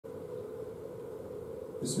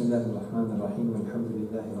بسم الله الرحمن الرحيم والحمد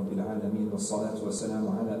لله رب العالمين والصلاة والسلام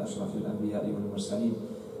على أشرف الأنبياء والمرسلين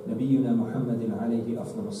نبينا محمد عليه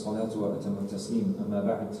أفضل الصلاة وأتم التسليم أما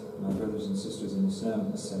بعد. My brothers and sisters in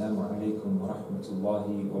Islam, Assalamu alaikum wa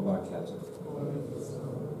rahmatullahi wa barakatuh.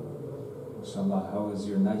 MashaAllah, how was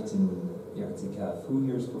your night in i'tikaf? Who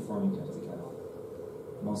here is performing i'tikaf?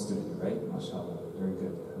 Most of you, right? MashaAllah, very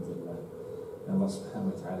good, alhamdulillah. And Allah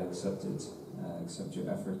subhanahu wa ta'ala accept your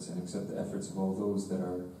efforts and accept the efforts of all those that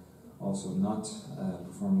are also not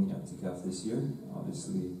performing i'tikaf this year.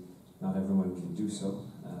 Obviously, not everyone can do so,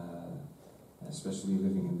 especially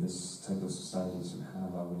living in this type of society,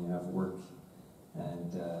 subhanAllah, when you have work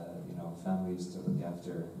and families to look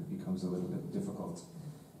after, it becomes a little bit difficult.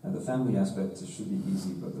 And the family aspect should be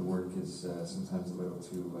easy, but the work is sometimes a little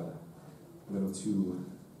too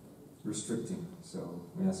restricting. So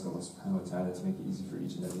we ask Allah subhanahu wa ta'ala to make it easy for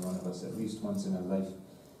each and every one of us, at least once in our life,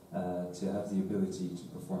 to have the ability to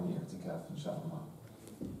perform the i'tikaf, inshaAllah.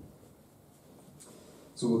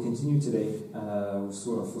 So we'll continue today with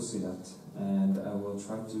Surah Fussilat, and I will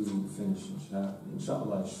try to finish,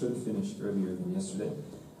 inshaAllah, I should finish earlier than yesterday,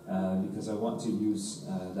 because I want to use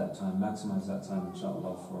that time, maximize that time,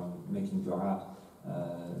 inshaAllah, for making dua.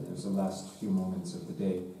 There's the last few moments of the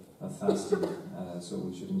day of fasting, so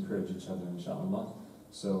we should encourage each other, inshaAllah.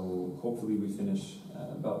 So hopefully we finish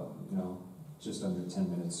about, just under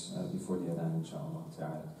 10 minutes before the adhan, inshaAllah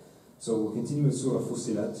ta'ala. So we'll continue with Surah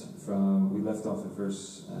Fussilat we left off at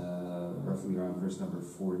verse, roughly around verse number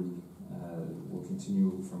 40. We'll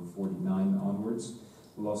continue from 49 onwards.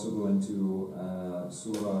 We'll also go into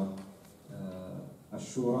Surah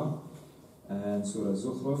Ash-Shura, and Surah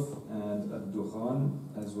Zukhruf, and Ad-Dukhan,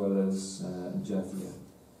 as well as Jathiyah.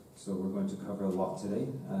 So we're going to cover a lot today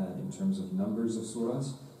in terms of numbers of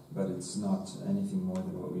surahs, but it's not anything more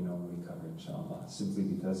than what we normally cover, inshallah, simply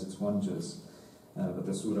because it's one juz, but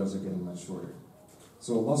the surahs are getting much shorter.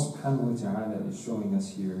 So Allah subhanahu wa ta'ala is showing us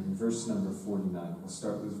here in verse number 49. We'll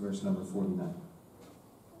start with verse number 49.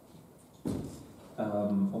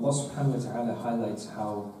 Allah subhanahu wa ta'ala highlights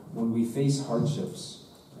how when we face hardships,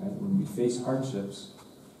 right,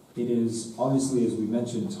 it is, obviously, as we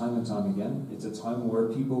mentioned time and time again, it's a time where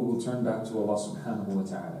people will turn back to Allah subhanahu wa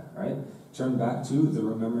ta'ala, right? Turn back to the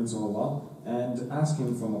remembrance of Allah and ask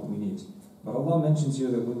Him for what we need. But Allah mentions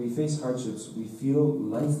here that when we face hardships, we feel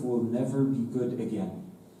life will never be good again.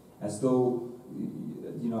 As though,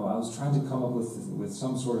 I was trying to come up with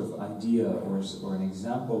some sort of idea or an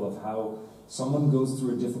example of how someone goes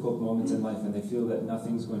through a difficult moment in life and they feel that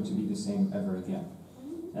nothing's going to be the same ever again.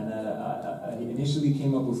 And I initially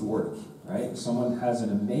came up with work, right? Someone has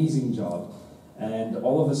an amazing job, and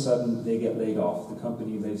all of a sudden they get laid off. The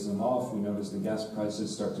company lays them off. We notice the gas prices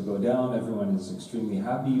start to go down. Everyone is extremely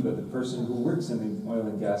happy, but the person who works in the oil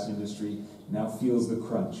and gas industry now feels the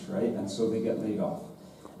crunch, right? And so they get laid off.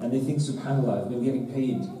 And they think, subhanAllah, I've been getting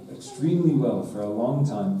paid extremely well for a long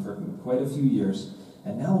time, for quite a few years,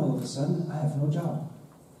 and now all of a sudden I have no job,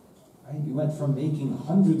 right? You went from making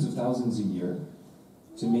hundreds of thousands a year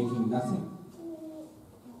to making nothing.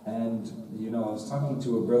 And I was talking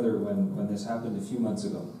to a brother when this happened a few months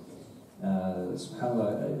ago.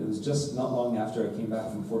 SubhanAllah, it was just not long after I came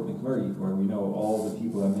back from Fort McMurray, where we know all the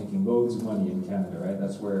people are making loads of money in Canada, right?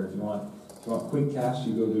 That's where if you want quick cash,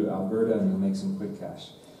 you go to Alberta and you'll make some quick cash.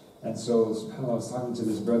 And so, SubhanAllah, I was talking to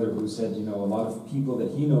this brother who said, a lot of people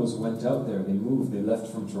that he knows went out there. They moved, they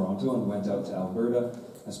left from Toronto and went out to Alberta,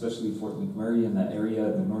 especially Fort McMurray in that area,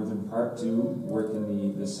 the northern part, to work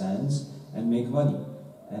in the sands and make money.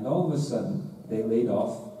 And all of a sudden, they laid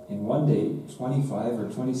off in one day 25 or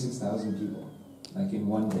 26,000 people. Like in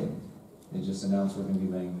one day. They just announced we're going to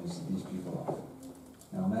be laying these people off.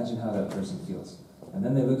 Now imagine how that person feels. And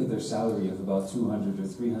then they look at their salary of about 200 or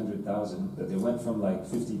 300,000, that they went from like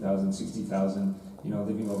 50,000, 60,000,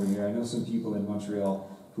 living over here. I know some people in Montreal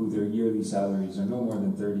who their yearly salaries are no more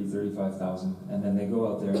than 30, 35,000, and then they go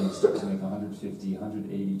out there and they start to make 150,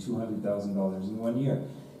 180, $200,000 in 1 year.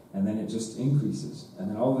 And then it just increases. And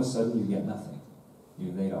then all of a sudden you get nothing.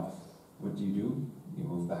 You're laid off. What do? You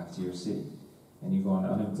move back to your city. And you go on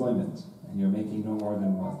unemployment. And you're making no more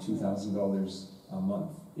than, $2,000 a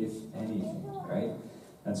month, if anything, right?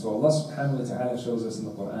 And so Allah subhanahu wa ta'ala shows us in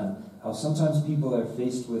the Quran how sometimes people are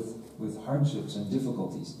faced with hardships and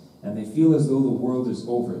difficulties. And they feel as though the world is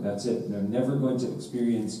over. That's it. They're never going to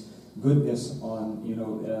experience goodness on,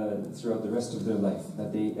 throughout the rest of their life.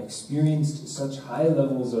 That they experienced such high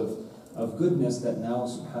levels of goodness that now,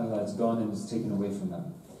 subhanAllah, it's gone and it's taken away from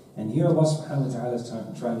them. And here Allah subhanahu wa ta'ala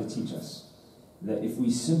is trying to teach us that if we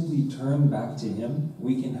simply turn back to Him,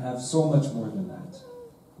 we can have so much more than that.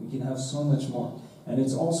 We can have so much more. And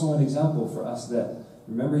it's also an example for us that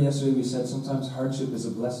Remember yesterday we said sometimes hardship is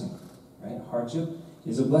a blessing, right? Hardship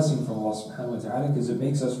is a blessing from Allah subhanahu wa ta'ala because it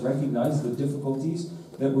makes us recognize the difficulties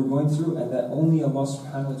that we're going through and that only Allah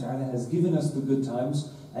subhanahu wa ta'ala has given us the good times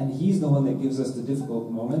and He's the one that gives us the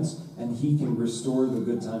difficult moments and He can restore the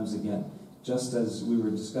good times again. Just as we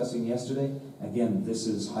were discussing yesterday, again, this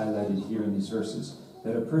is highlighted here in these verses,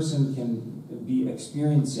 that a person can be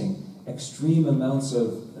experiencing extreme amounts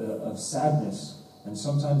of sadness and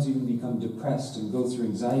sometimes even become depressed and go through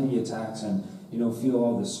anxiety attacks and feel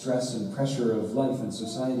all the stress and pressure of life and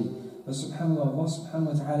society. But subhanAllah, Allah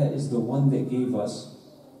subhanahu wa ta'ala is the one that gave us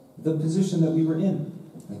the position that we were in.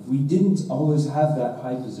 Like we didn't always have that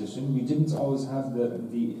high position, we didn't always have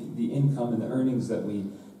the income and the earnings that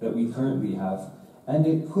we currently have. And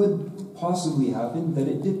it could possibly happen that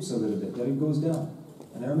it dips a little bit, that it goes down.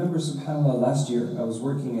 And I remember, subhanAllah, last year I was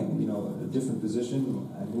working in a different position.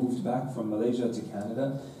 I moved back from Malaysia to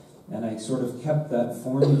Canada, and I sort of kept that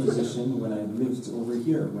foreign position when I lived over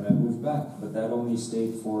here, when I moved back. But that only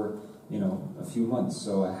stayed for a few months.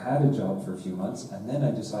 So I had a job for a few months, and then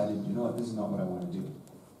I decided, this is not what I want to do.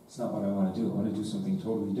 It's not what I want to do. I want to do something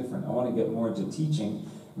totally different. I want to get more into teaching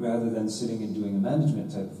rather than sitting and doing a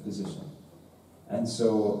management type of position. And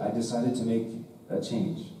so I decided to make a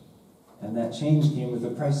change. And that change came with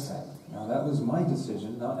a price tag. Now that was my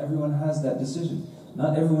decision. Not everyone has that decision.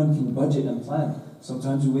 Not everyone can budget and plan.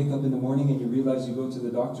 Sometimes you wake up in the morning and you realize you go to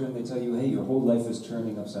the doctor and they tell you, hey, your whole life is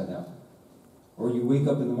turning upside down. Or you wake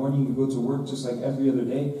up in the morning, you go to work just like every other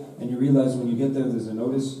day, and you realize when you get there, there's a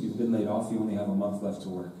notice, you've been laid off, you only have a month left to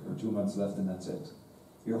work, or 2 months left and that's it.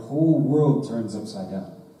 Your whole world turns upside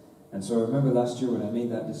down. And so I remember last year when I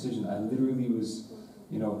made that decision, I literally was,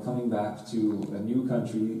 coming back to a new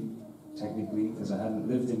country, technically, because I hadn't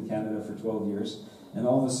lived in Canada for 12 years. And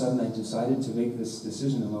all of a sudden I decided to make this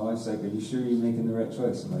decision, and my wife's like, are you sure you're making the right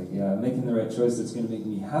choice? I'm like, yeah, I'm making the right choice that's going to make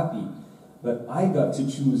me happy. But I got to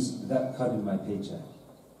choose that cut in my paycheck.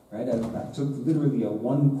 Right? I took literally a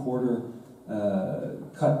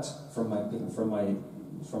 1/4 cut from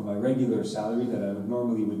my regular salary that I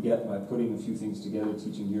normally would get by putting a few things together,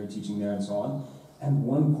 teaching here, teaching there, and so on, and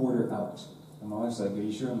 1/4 out. And my wife's like, are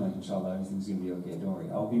you sure? I'm like, inshallah, everything's going to be okay, don't worry.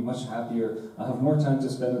 I'll be much happier, I'll have more time to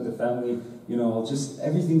spend with the family,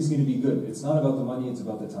 everything's going to be good. It's not about the money, it's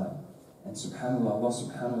about the time. And subhanAllah, Allah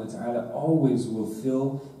subhanahu wa ta'ala always will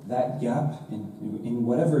fill that gap in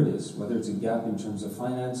whatever it is, whether it's a gap in terms of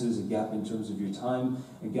finances, a gap in terms of your time,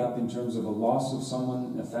 a gap in terms of a loss of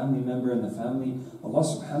someone, a family member in the family. Allah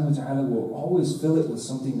subhanahu wa ta'ala will always fill it with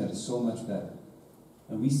something that is so much better.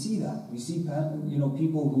 And we see that. We see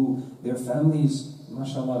people who, their families,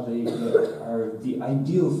 mashallah, they are the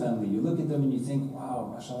ideal family. You look at them and you think,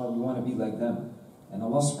 wow, mashallah, we want to be like them. And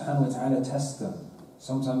Allah subhanahu wa ta'ala tests them,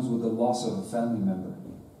 sometimes with the loss of a family member.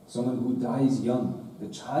 Someone who dies young. The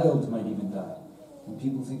child might even die. And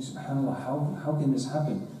people think, subhanAllah, how can this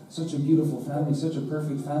happen? Such a beautiful family, such a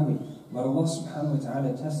perfect family. But Allah subhanahu wa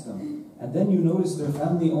ta'ala tests them. And then you notice their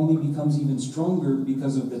family only becomes even stronger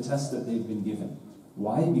because of the test that they've been given.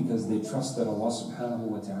 Why? Because they trust that Allah subhanahu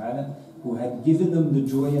wa ta'ala, who had given them the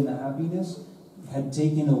joy and the happiness, had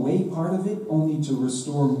taken away part of it only to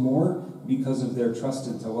restore more because of their trust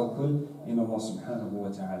and tawakkul in Allah subhanahu wa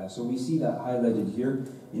ta'ala. So we see that highlighted here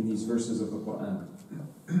in these verses of the Quran.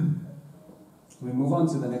 We move on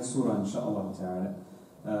to the next surah, inshaAllah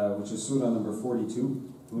ta'ala, which is surah number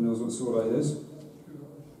 42. Who knows what surah it is?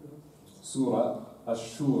 Surah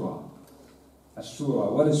Ash-Shura.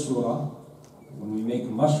 Ash-Shura. What is Shura? When we make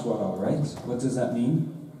mashwara, right? What does that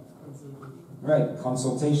mean? Right,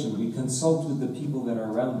 consultation. We consult with the people that are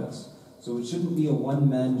around us. So it shouldn't be a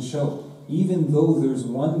one-man show. Even though there's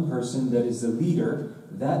one person that is the leader,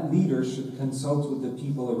 that leader should consult with the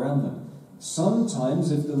people around them.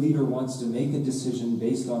 Sometimes if the leader wants to make a decision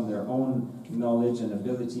based on their own knowledge and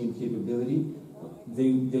ability and capability,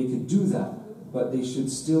 they could do that. But they should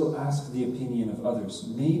still ask the opinion of others.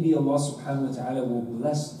 Maybe Allah subhanahu wa ta'ala will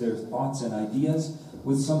bless their thoughts and ideas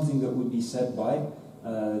with something that would be said by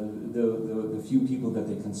the few people that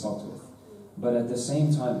they consult with. But at the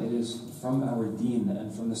same time, it is from our deen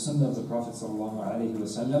and from the sunnah of the Prophet sallallahu alaihi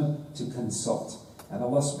wasallam to consult. And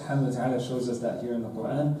Allah subhanahu wa ta'ala shows us that here in the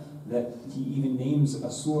Quran, that He even names a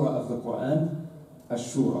surah of the Quran,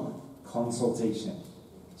 Ash-Shura, consultation.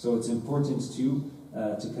 So it's important to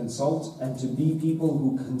consult and to be people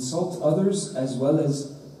who consult others, as well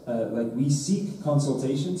as we seek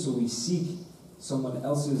consultation, so we seek someone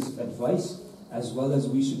else's advice, as well as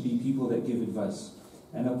we should be people that give advice.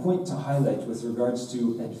 And a point to highlight with regards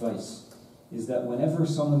to advice is that whenever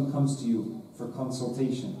someone comes to you for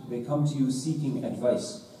consultation, they come to you seeking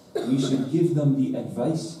advice, we should give them the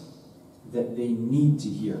advice that they need to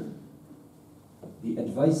hear. The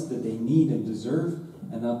advice that they need and deserve,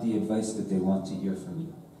 and not the advice that they want to hear from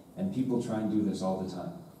you. And people try and do this all the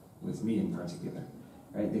time, with me in particular.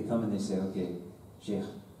 Right? They come and they say, okay, Sheikh,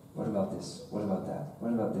 what about this? What about that?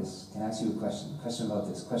 What about this? Can I ask you a question? Question about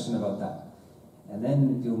this, question about that. And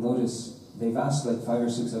then you'll notice they've asked like 5 or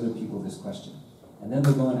 6 other people this question. And then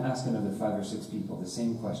they'll go and ask another 5 or 6 people the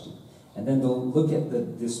same question. And then they'll look at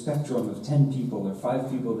the spectrum of 10 people or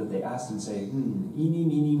 5 people that they asked and say, eeny,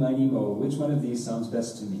 meeny, miny, mo, which one of these sounds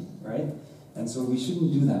best to me, right? And so we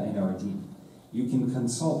shouldn't do that in our deen. You can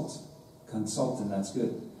consult and that's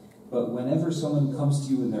good. But whenever someone comes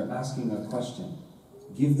to you and they're asking a question,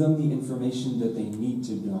 give them the information that they need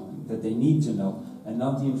to know, and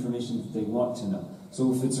not the information that they want to know.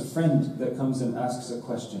 So if it's a friend that comes and asks a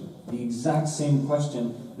question, the exact same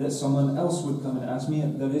question that someone else would come and ask me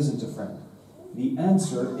that isn't a friend, the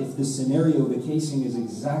answer, if the scenario, the casing is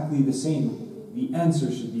exactly the same, the answer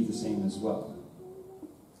should be the same as well.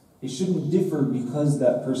 It shouldn't differ because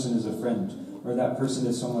that person is a friend, or that person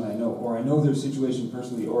is someone I know, or I know their situation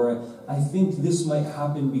personally, or I think this might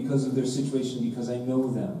happen because of their situation because I know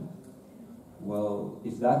them. Well,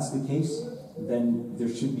 if that's the case, then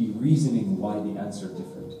there should be reasoning why the answer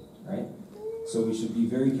differed, right? So we should be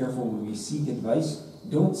very careful when we seek advice.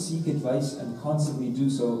 Don't seek advice and constantly do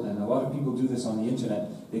so, and a lot of people do this on the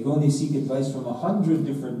internet. They go and they seek advice from 100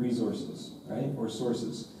 different resources, right, or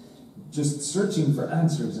sources, just searching for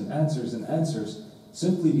answers and answers and answers,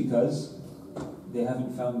 simply because they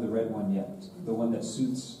haven't found the right one yet, the one that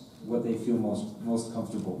suits what they feel most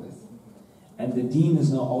comfortable with. And the deen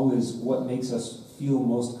is not always what makes us feel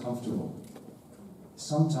most comfortable.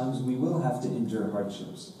 Sometimes we will have to endure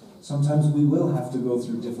hardships. Sometimes we will have to go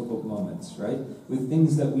through difficult moments, right? With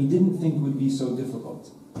things that we didn't think would be so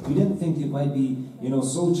difficult. We didn't think it might be,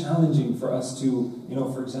 so challenging for us to,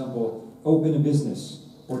 for example, open a business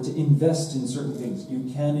or to invest in certain things.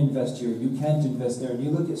 You can invest here, you can't invest there. And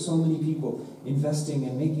you look at so many people investing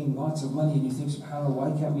and making lots of money and you think, subhanAllah,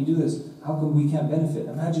 why can't we do this? How come we can't benefit?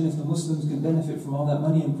 Imagine if the Muslims could benefit from all that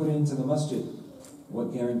money and put it into the masjid.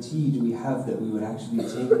 What guarantee do we have that we would actually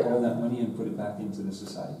take all that money and put it back into the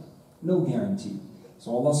society? No guarantee.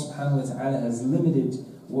 So Allah subhanahu wa ta'ala has limited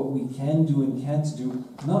what we can do and can't do,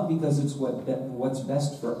 not because it's what's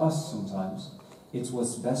best for us sometimes, it's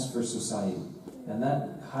what's best for society. And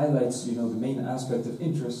that highlights, the main aspect of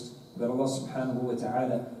interest, that Allah subhanahu wa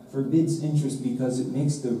ta'ala forbids interest because it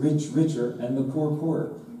makes the rich richer and the poor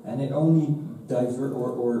poorer. And it only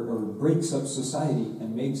breaks up society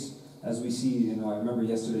and makes, as we see, I remember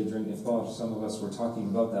yesterday during iftar, some of us were talking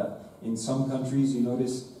about that. In some countries, you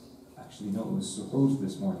notice, actually no, it was suhoor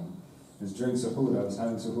this morning. It was during suhoor, I was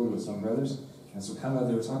having suhoor with some brothers, and subhanAllah,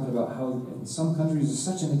 they were talking about how in some countries there's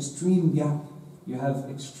such an extreme gap. You have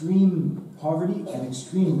extreme poverty and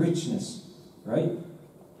extreme richness, right?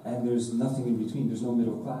 And there's nothing in between, there's no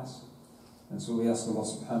middle class. And so we ask Allah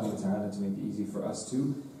subhanahu wa ta'ala to make it easy for us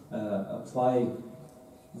to apply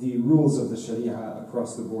the rules of the Sharia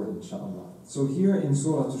across the board, inshaAllah. So here in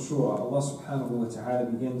Surah Ash-Shura, Allah subhanahu wa ta'ala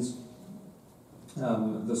begins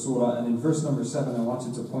the surah, and in verse number 7 I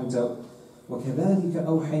wanted to point out, وَكَذَلِكَ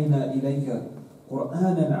أَوْحَيْنَا إِلَيْكَ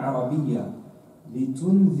قُرْآنًا عَرَبِيًّا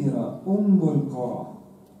لِتُنذِرَ الْقُرَى.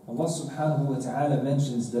 Allah subhanahu wa ta'ala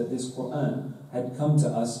mentions that this Qur'an had come to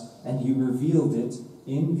us and He revealed it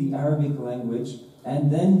in the Arabic language,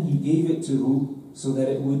 and then He gave it to who? So that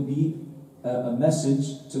it would be a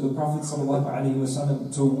message to the Prophet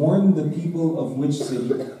ﷺ to warn the people of which city?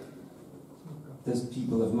 The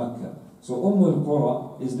people of Mecca. So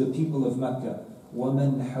al-Qura is the people of Mecca.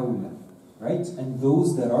 وَمَنْ حَوْلَ, right? And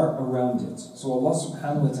those that are around it. So Allah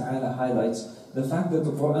subhanahu wa ta'ala highlights the fact that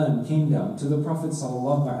the Qur'an came down to the Prophet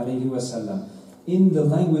ﷺ in the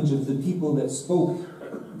language of the people that spoke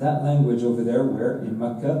that language over there, where? In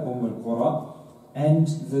Mecca, al-Qura, and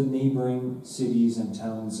the neighboring cities and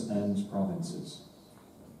towns and provinces.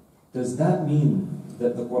 Does that mean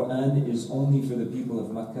that the Qur'an is only for the people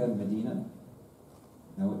of Mecca and Medina?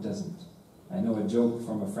 No, it doesn't. I know a joke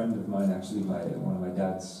from a friend of mine, actually one of my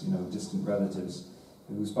dad's distant relatives,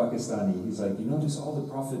 who's Pakistani. He's like, you notice all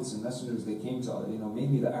the prophets and messengers, they came to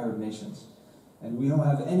mainly the Arab nations. And we don't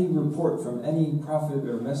have any report from any prophet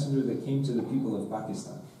or messenger that came to the people of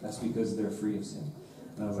Pakistan. That's because they're free of sin.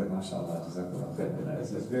 And I was like, mashallah,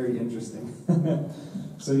 it's very interesting.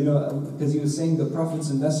 So, because he was saying the prophets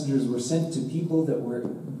and messengers were sent to people that were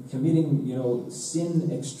committing,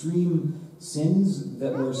 extreme sins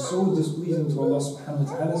that were so displeasing to Allah subhanahu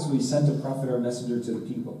wa ta'ala, so He sent a prophet or a messenger to the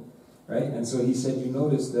people. Right? And so he said, you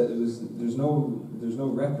notice that there's no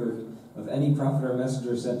record of any prophet or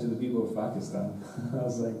messenger sent to the people of Pakistan. I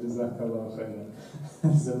was like, Jazakallah khairan.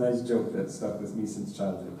 It's a nice joke that stuck with me since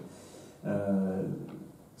childhood.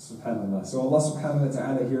 Subhanallah. So Allah subhanahu wa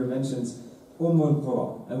ta'ala here mentions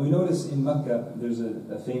al-Qura. And we notice in Mecca, there's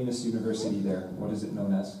a famous university there. What is it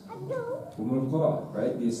known as? al-Qura,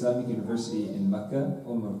 right? The Islamic University in Mecca,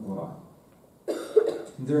 al-Qura.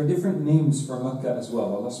 There are different names for Mecca as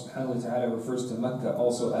well. Allah subhanahu wa ta'ala refers to Mecca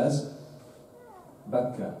also as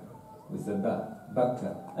Bakka, with the ba,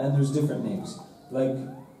 Bakka. And there's different names. Like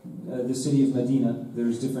the city of Medina,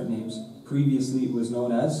 there's different names. Previously it was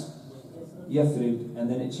known as Yathrib, and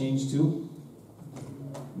then it changed to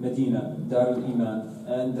Medina, Darul Iman,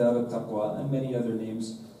 and Darul Taqwa, and many other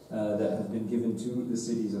names that have been given to the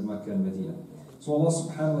cities of Mecca and Medina. So Allah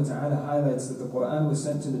subhanahu wa ta'ala highlights that the Quran was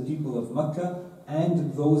sent to the people of Mecca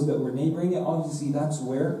and those that were neighboring it. Obviously that's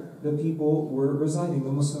where the people were residing,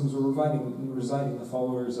 the Muslims were residing, the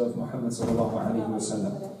followers of Muhammad sallallahu alayhi wa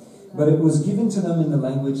sallam. But it was given to them in the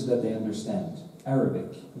language that they understand,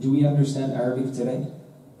 Arabic. Do we understand Arabic today?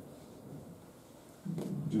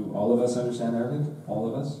 Do all of us understand Arabic? All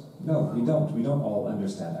of us? No, we don't. We don't all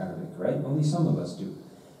understand Arabic, right? Only some of us do.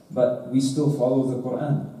 But we still follow the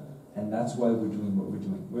Quran. And that's why we're doing what we're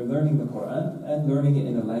doing. We're learning the Quran and learning it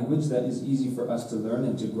in a language that is easy for us to learn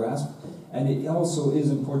and to grasp. And it also is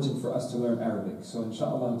important for us to learn Arabic. So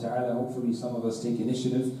inshallah ta'ala, hopefully some of us take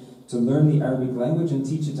initiative to learn the Arabic language and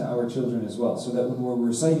teach it to our children as well. So that when we're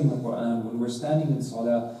reciting the Quran, when we're standing in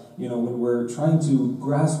salah, when we're trying to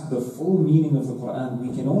grasp the full meaning of the Quran,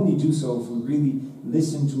 we can only do so if we really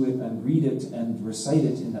listen to it and read it and recite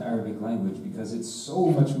it in the Arabic language, because it's so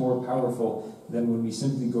much more powerful than when we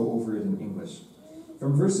simply go over it in English.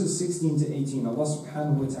 From verses 16 to 18, Allah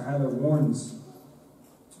subhanahu wa ta'ala warns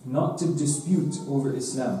not to dispute over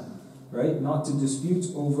Islam, right? Not to dispute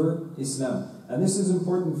over Islam. And this is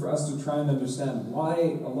important for us to try and understand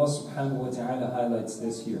why Allah subhanahu wa ta'ala highlights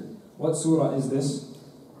this here. What surah is this?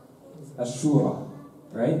 Ash-Shura,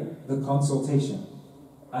 right? The consultation.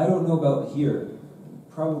 I don't know about here.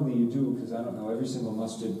 Probably you do, because I don't know, every single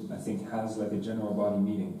masjid I think has like a general body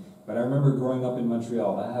meeting. But I remember growing up in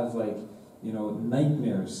Montreal, I have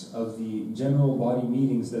nightmares of the general body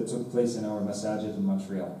meetings that took place in our masajid in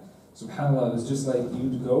Montreal. SubhanAllah, it was just like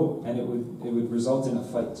you'd go and it would result in a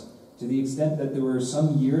fight. To the extent that there were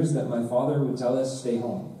some years that my father would tell us, stay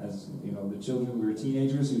home. As the children, we were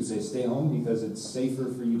teenagers, he would say, stay home because it's safer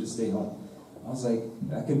for you to stay home. I was like,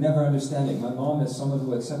 I could never understand it. My mom, as someone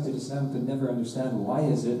who accepted Islam, could never understand why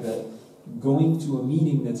is it that going to a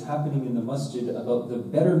meeting that's happening in the masjid about the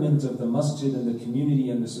betterment of the masjid and the community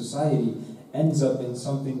and the society ends up in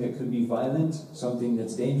something that could be violent, something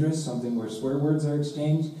that's dangerous, something where swear words are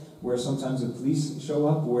exchanged, where sometimes the police show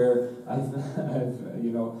up, where I've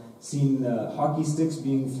seen hockey sticks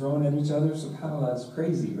being thrown at each other. SubhanAllah, it's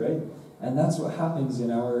crazy, right? And that's what happens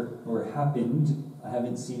happened, I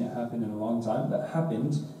haven't seen it happen in a long time, but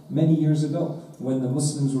happened many years ago when the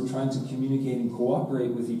Muslims were trying to communicate and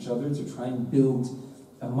cooperate with each other to try and build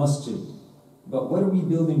a masjid. But what are we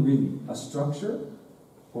building really? A structure?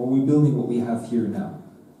 Or are we building what we have here now?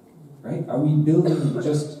 Right? Are we building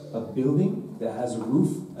just a building that has a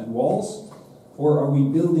roof and walls? Or are we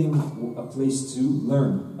building a place to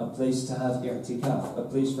learn, a place to have i'tikaf, a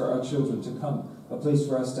place for our children to come, a place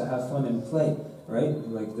for us to have fun and play, right?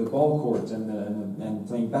 Like the ball court and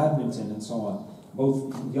playing badminton and so on,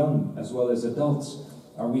 both young as well as adults.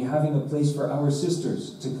 Are we having a place for our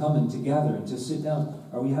sisters to come and to gather and to sit down?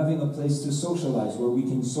 Are we having a place to socialize where we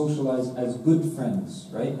can socialize as good friends,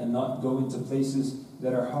 right? And not go into places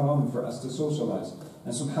that are haram for us to socialize.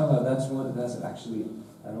 And subhanAllah, that's actually,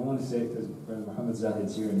 I don't want to say it because Brother Muhammad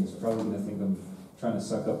Zahid's here and he's probably going to think I'm trying to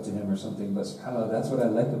suck up to him or something, but subhanAllah, that's what I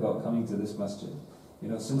like about coming to this masjid.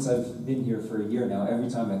 Since I've been here for a year now, every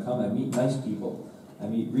time I come, I meet nice people. I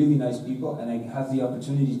meet really nice people, and I have the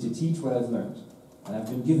opportunity to teach what I've learned. And I've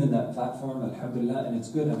been given that platform, alhamdulillah, and it's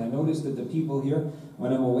good. And I noticed that the people here,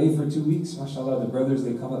 when I'm away for 2 weeks, mashallah, the brothers,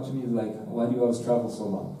 they come up to me like, why do you always travel so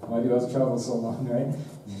long? Why do you always travel so long, right?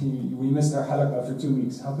 We missed our halaqah for 2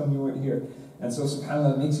 weeks. How come you weren't here? And so,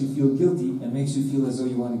 subhanAllah, it makes you feel guilty and makes you feel as though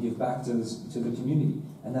you want to give back to the community.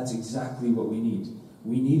 And that's exactly what we need.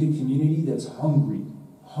 We need a community that's hungry.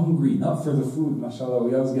 Hungry, not for the food, mashallah,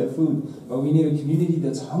 we always get food, but we need a community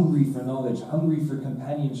that's hungry for knowledge, hungry for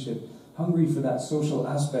companionship, hungry for that social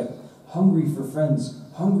aspect, hungry for friends,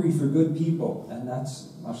 hungry for good people. And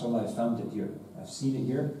that's, mashallah, I found it here. I've seen it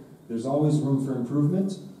here. There's always room for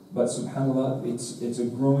improvement, but subhanAllah, it's a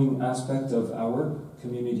growing aspect of our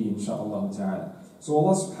community, inshaAllah ta'ala. So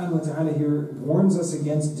Allah subhanahu wa ta'ala here warns us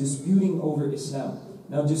against disputing over Islam.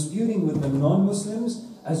 Now, disputing with the non-Muslims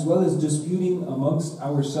as well as disputing amongst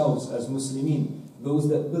ourselves as Muslimin, those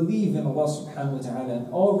that believe in Allah subhanahu wa ta'ala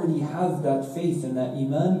and already have that faith and that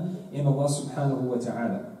iman in Allah subhanahu wa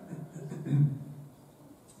ta'ala.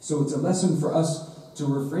 So it's a lesson for us to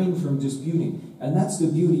refrain from disputing, and that's the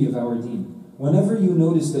beauty of our deen. Whenever you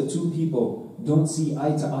notice that two people don't see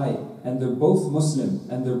eye to eye, and they're both Muslim,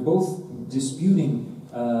 and they're both disputing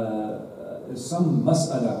some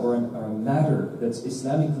mas'ala or a matter that's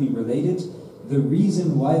Islamically related, the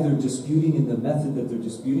reason why they're disputing in the method that they're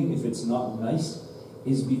disputing, if it's not nice,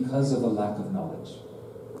 is because of a lack of knowledge.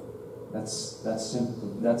 That's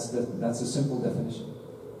simple. That's a simple definition.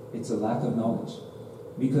 It's a lack of knowledge.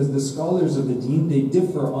 Because the scholars of the deen, they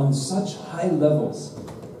differ on such high levels.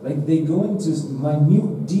 Like they go into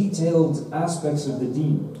minute, detailed aspects of the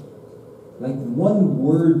deen. Like one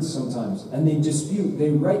word sometimes, and they dispute. They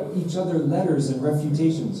write each other letters and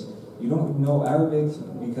refutations. You don't know Arabic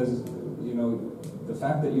because, you know, the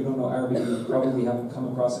fact that you don't know Arabic, you probably haven't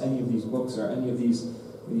come across any of these books or any of these,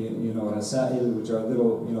 you know, rasail, which are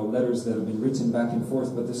little, you know, letters that have been written back and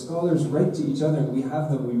forth. But the scholars write to each other, and we have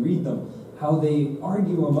them, we read them, how they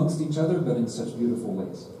argue amongst each other, but in such beautiful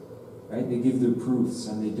ways. Right? They give their proofs,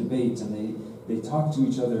 and they debate, and they talk to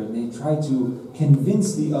each other, and they try to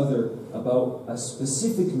convince the other about a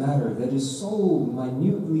specific matter that is so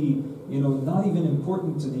minutely, you know, not even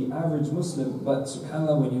important to the average Muslim, but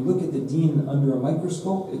subhanAllah, when you look at the deen under a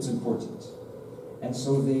microscope, it's important. And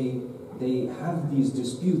so they have these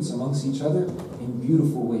disputes amongst each other in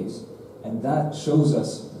beautiful ways. And that shows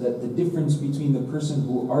us that the difference between the person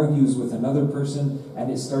who argues with another person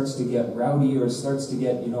and it starts to get rowdy, or it starts to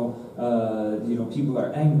get, people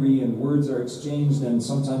are angry and words are exchanged and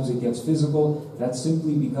sometimes it gets physical, that's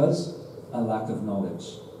simply because a lack of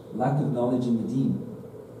knowledge. Lack of knowledge in the deen.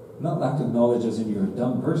 Not lack of knowledge as in you're a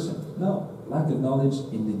dumb person. No, lack of knowledge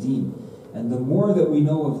in the deen. And the more that we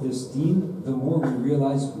know of this deen, the more we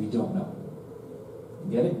realize we don't know.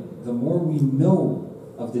 Get it? The more we know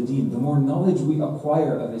of the deen, the more knowledge we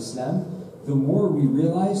acquire of Islam, the more we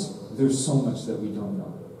realize there's so much that we don't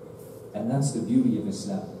know. And that's the beauty of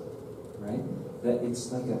Islam, right? That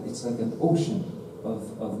it's like an ocean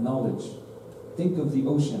of knowledge. Think of the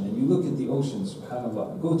ocean, and you look at the ocean,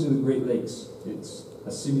 subhanAllah, go to the Great Lakes, it's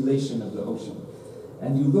a simulation of the ocean.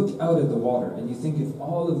 And you look out at the water, and you think if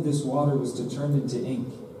all of this water was to turn into ink,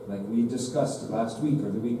 like we discussed last week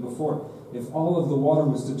or the week before, if all of the water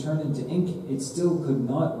was to turn into ink, it still could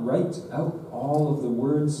not write out all of the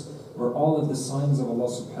words or all of the signs of Allah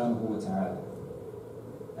subhanahu wa ta'ala.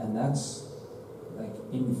 And that's like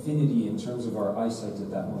infinity in terms of our eyesight at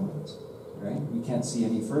that moment, right? We can't see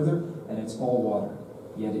any further, and it's all water.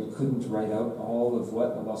 Yet it couldn't write out all of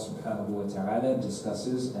what Allah subhanahu wa ta'ala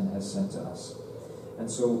discusses and has sent to us. And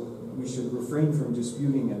so we should refrain from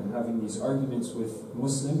disputing and having these arguments with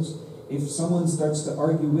Muslims. If someone starts to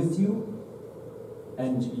argue with you,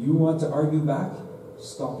 and you want to argue back,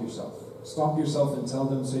 stop yourself. Stop yourself and tell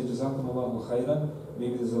them, say, Jazakumullahu khairan,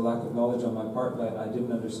 maybe there's a lack of knowledge on my part, I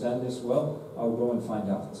didn't understand this well, I'll go and find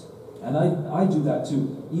out. And I do that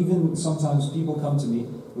too. Even sometimes people come to me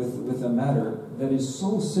with a matter that is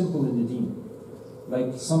so simple in the deen,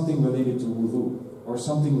 like something related to wudu, or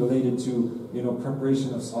something related to,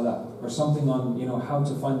 preparation of salah, or something on, how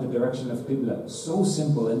to find the direction of qibla. So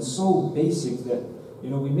simple and so basic that,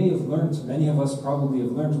 we may have learned, many of us probably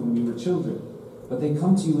have learned when we were children, but they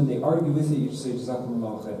come to you and they argue with it, you say,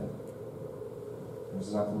 Jazakumullahu khairan.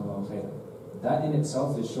 Jazakumullahu khairan. That in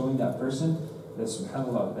itself is showing that person that,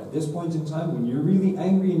 subhanAllah, at this point in time, when you're really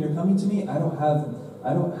angry and you're coming to me, I don't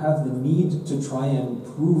have the need to try and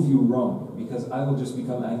prove you wrong, because I will just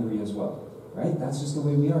become angry as well. Right? That's just the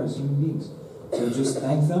way we are as human beings. So just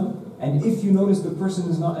thank them, and if you notice the person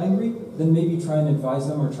is not angry, then maybe try and advise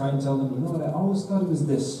them, or try and tell them, you know what, I always thought it was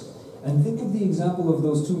this. And think of the example of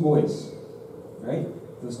those two boys, right?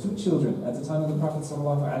 Those two children at the time of the Prophet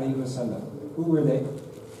ﷺ. Who were they?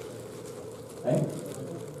 Right?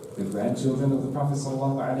 The grandchildren of the Prophet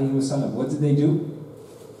ﷺ. What did they do?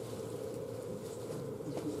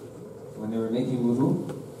 When they were making wudu,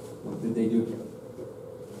 what did they do?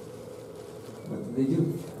 What did they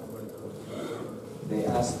do? They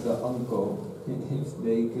asked the uncle if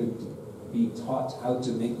they could be taught how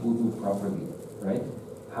to make wudu properly, right?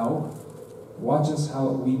 How? Watch us how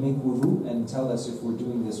we make wudu and tell us if we're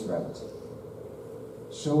doing this right.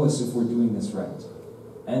 Show us if we're doing this right.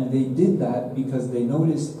 And they did that because they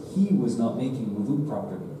noticed he was not making wudu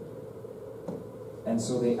properly. And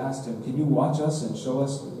so they asked him, can you watch us and show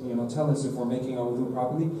us, tell us if we're making our wudu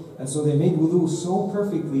properly? And so they made wudu so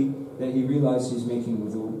perfectly that he realized he's making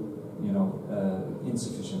wudu,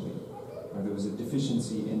 insufficiently. Or there was a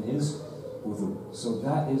deficiency in his wudu. So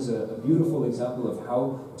that is a beautiful example of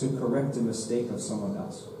how to correct a mistake of someone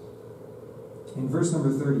else. In verse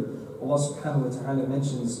number 30, Allah subhanahu wa ta'ala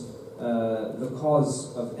mentions the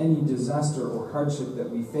cause of any disaster or hardship that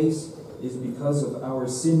we face is because of our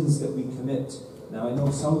sins that we commit. Now I know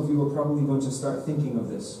some of you are probably going to start thinking of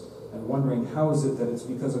this and wondering, how is it that it's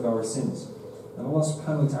because of our sins? And Allah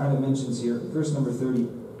subhanahu wa ta'ala mentions here, verse number 30,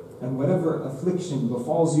 and whatever affliction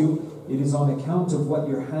befalls you, it is on account of what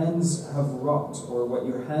your hands have wrought, or what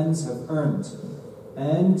your hands have earned.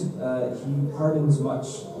 And He pardons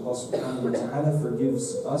much. Allah subhanahu wa ta'ala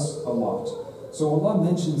forgives us a lot. So Allah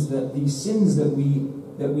mentions that the sins that we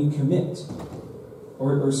commit,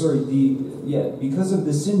 because of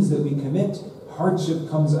the sins that we commit, hardship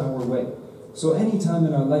comes our way. So any time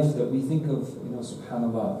in our life that we think of,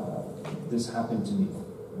 subhanAllah, this happened to me,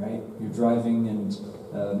 right? You're driving and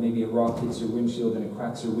maybe a rock hits your windshield and it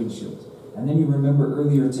cracks your windshield. And then you remember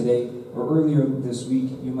earlier today, or earlier this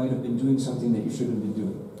week, you might have been doing something that you shouldn't have been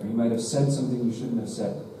doing. Or you might have said something you shouldn't have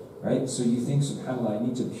said. Right? So you think, subhanAllah, I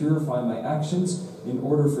need to purify my actions in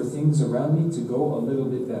order for things around me to go a little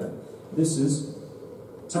bit better. This is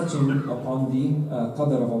touching upon the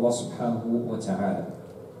qadr of Allah subhanahu wa ta'ala.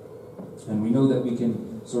 And we know that we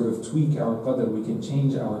can sort of tweak our qadr, we can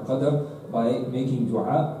change our qadr by making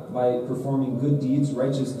dua, by performing good deeds,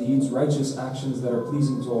 righteous actions that are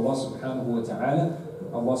pleasing to Allah subhanahu wa ta'ala.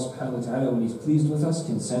 Allah subhanahu wa ta'ala, when He's pleased with us,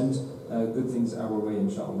 can send good things our way,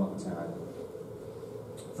 inshaAllah ta'ala.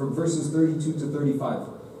 From verses 32 to 35,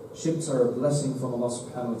 ships are a blessing from Allah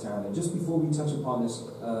subhanahu wa ta'ala. Just before we touch upon this,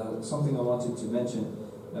 something I wanted to mention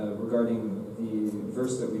regarding the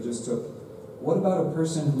verse that we just took. What about a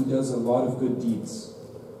person who does a lot of good deeds?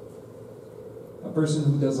 A person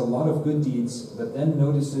who does a lot of good deeds, but then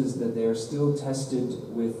notices that they are still tested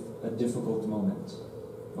with a difficult moment.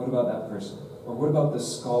 What about that person? Or what about the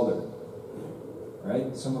scholar?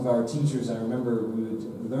 Right? Some of our teachers, I remember, we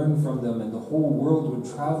would learn from them, and the whole world would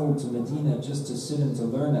travel to Medina just to sit and to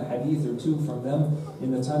learn a hadith or two from them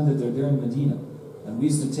in the time that they're there in Medina. And we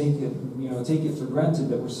used to take it for granted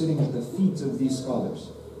that we're sitting at the feet of these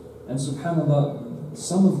scholars. And subhanAllah,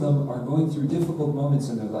 some of them are going through difficult moments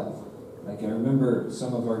in their life. Like I remember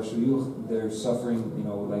some of our shuyukh, they're suffering,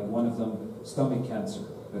 like one of them, stomach cancer,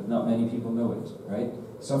 but not many people know it, right?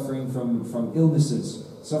 Suffering from illnesses,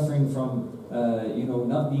 suffering from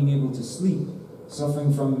not being able to sleep,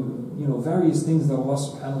 suffering from various things that Allah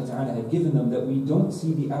subhanahu wa ta'ala had given them that we don't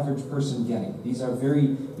see the average person getting. These are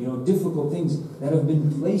very difficult things that have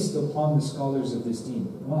been placed upon the scholars of this deen.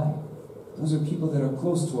 Why? Those are people that are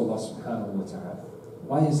close to Allah subhanahu wa ta'ala.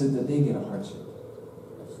 Why is it that they get a hardship?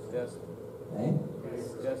 It's a test. Right?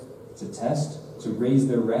 It's a test to raise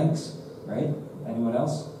their ranks, right? Anyone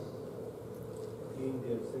else? Clean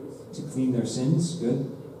their sins. To clean their sins,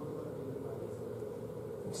 good.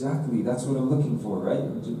 Exactly, that's what I'm looking for, right?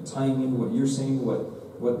 Tying in what you're saying,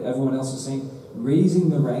 what everyone else is saying, raising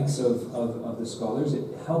the ranks of the scholars, it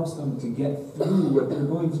helps them to get through what they're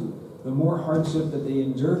going through. The more hardship that they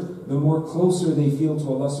endure, the more closer they feel to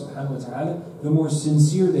Allah subhanahu wa ta'ala, the more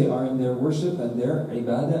sincere they are in their worship and their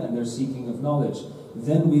ibadah and their seeking of knowledge.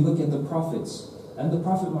 Then we look at the prophets. And the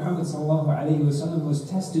Prophet Muhammad sallallahu alayhi wa sallam was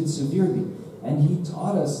tested severely. And he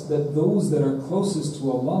taught us that those that are closest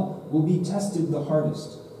to Allah will be tested the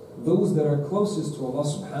hardest. Those that are closest to Allah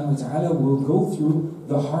subhanahu wa ta'ala will go through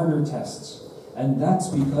the harder tests. And that's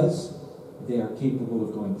because they are capable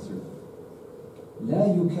of going through. لا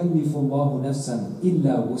يكلف الله نفسا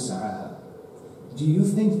إلا وسعها. Do you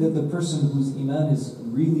think that the person whose iman is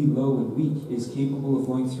really low and weak is capable of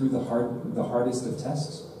going through the hardest of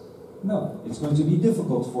tests? No, it's going to be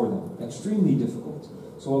difficult for them, extremely difficult.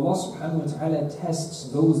 So Allah subhanahu wa ta'ala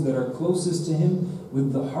tests those that are closest to Him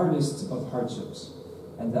with the hardest of hardships.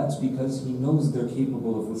 And that's because He knows they're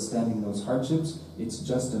capable of withstanding those hardships. It's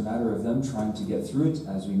just a matter of them trying to get through it,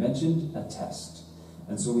 as we mentioned, a test.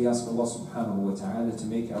 And so we ask Allah subhanahu wa ta'ala to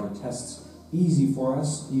make our tests easy for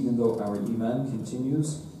us, even though our iman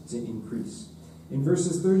continues to increase. In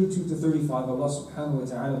verses 32 to 35, Allah subhanahu wa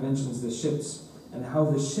ta'ala mentions the ships, and how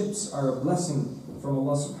the ships are a blessing from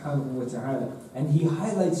Allah subhanahu wa ta'ala. And He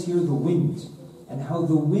highlights here the wind, and how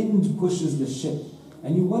the wind pushes the ship.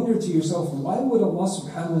 And you wonder to yourself, why would Allah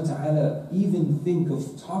subhanahu wa ta'ala even think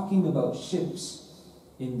of talking about ships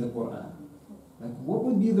in the Quran? Like, what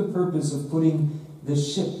would be the purpose of putting the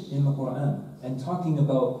ship in the Quran and talking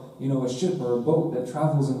about, a ship or a boat that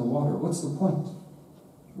travels in the water? What's the point?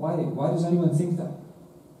 Why does anyone think that?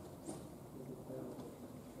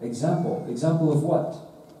 Example of what?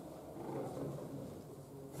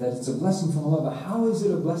 That it's a blessing from Allah. But how is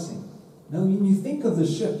it a blessing? Now, when you think of the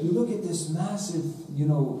ship, you look at this massive,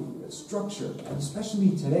 structure, and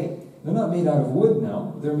especially today. They're not made out of wood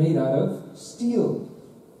now, they're made out of steel.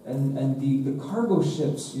 And the cargo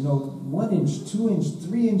ships, 1 inch, 2 inch,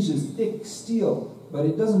 3 inches thick steel, but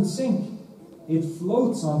it doesn't sink. It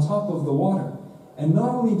floats on top of the water. And not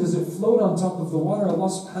only does it float on top of the water, Allah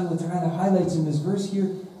subhanahu wa ta'ala highlights in this verse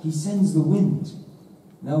here, He sends the wind.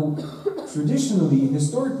 Now, traditionally,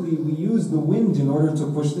 historically, we use the wind in order to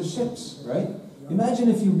push the ships, right? Imagine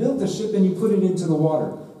if you built a ship and you put it into the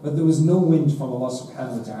water, but there was no wind from Allah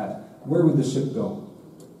subhanahu wa ta'ala. Where would the ship go?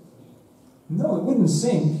 No, it wouldn't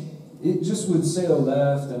sink. It just would sail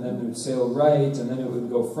left, and then it would sail right, and then it would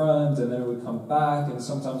go front, and then it would come back, and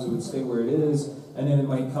sometimes it would stay where it is, and then it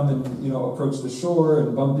might come and approach the shore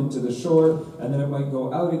and bump into the shore, and then it might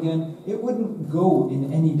go out again. It wouldn't go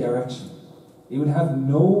in any direction. It would have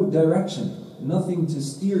no direction, nothing to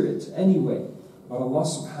steer it anyway. But Allah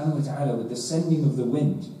subhanahu wa ta'ala, with the sending of the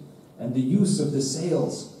wind and the use of the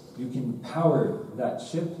sails, you can power that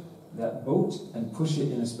ship, that boat, and push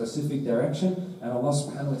it in a specific direction. And Allah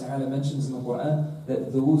subhanahu wa ta'ala mentions in the Quran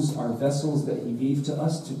that those are vessels that He gave to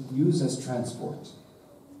us to use as transport,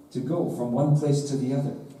 to go from one place to the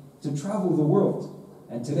other, to travel the world.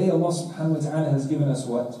 And today Allah subhanahu wa ta'ala has given us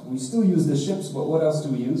what? We still use the ships, but what else do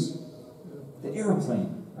we use? The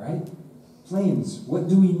airplane, right? Planes. What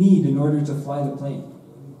do we need in order to fly the plane?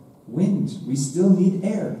 Wind. We still need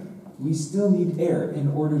air. We still need air in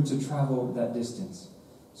order to travel that distance.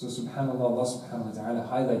 So subhanAllah, Allah subhanahu wa ta'ala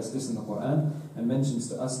highlights this in the Quran and mentions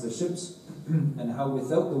to us the ships and how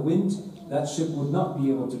without the wind, that ship would not be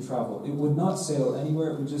able to travel. It would not sail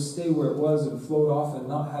anywhere. It would just stay where it was and float off and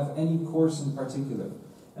not have any course in particular.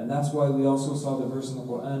 And that's why we also saw the verse in the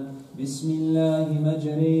Quran, Bismillahi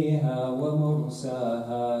majriha wa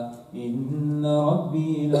mursaha, inna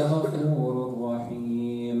rabbi laghafurur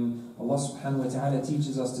rahim. Allah subhanahu wa ta'ala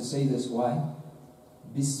teaches us to say this. Why?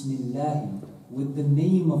 Bismillahi. With the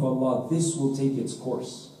name of Allah, this will take its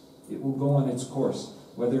course. It will go on its course.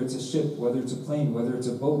 Whether it's a ship, whether it's a plane, whether it's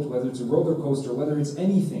a boat, whether it's a roller coaster, whether it's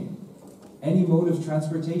anything, any mode of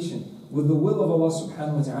transportation, with the will of Allah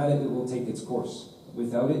subhanahu wa ta'ala, it will take its course.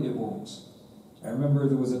 Without it, it won't. I remember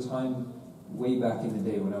there was a time way back in the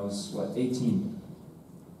day when I was, 18.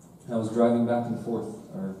 I was driving back and forth,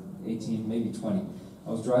 or 18, maybe 20. I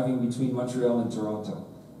was driving between Montreal and Toronto.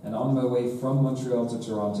 And on my way from Montreal to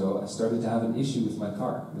Toronto, I started to have an issue with my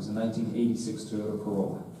car. It was a 1986 Toyota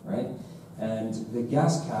Corolla, right? And the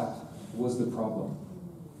gas cap was the problem.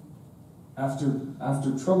 After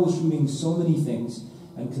troubleshooting so many things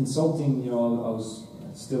and consulting,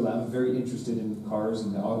 I'm very interested in cars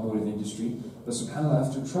and the automotive industry. But subhanAllah,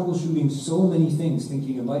 after troubleshooting so many things,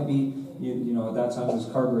 thinking it might be, at that time it was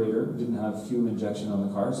carburetor, didn't have fuel injection on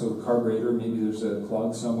the car, so carburetor, maybe there's a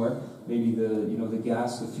clog somewhere, maybe the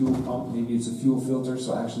gas, the fuel pump, maybe it's a fuel filter,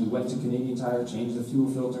 so I actually went to Canadian Tire, changed the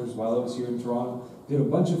fuel filters while I was here in Toronto, did a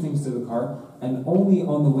bunch of things to the car, and only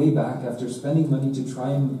on the way back, after spending money to try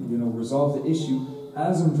and resolve the issue,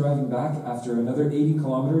 as I'm driving back, after another 80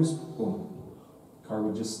 kilometers, boom, car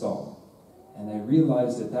would just stall. And I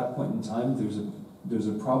realized at that point in time, there's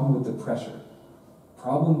a problem with the pressure.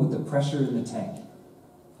 Problem with the pressure in the tank.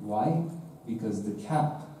 Why? Because the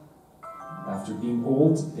cap, after being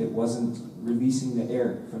old, it wasn't releasing the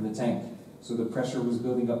air from the tank. So the pressure was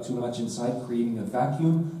building up too much inside, creating a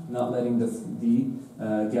vacuum, not letting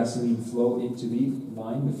the gasoline flow into the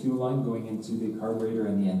line, the fuel line, going into the carburetor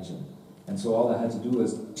and the engine. And so all I had to do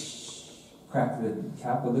was crack the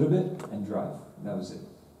cap a little bit and drive. That was it.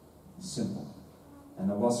 Simple.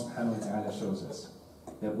 And Allah subhanahu wa ta'ala shows us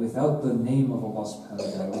that without the name of Allah subhanahu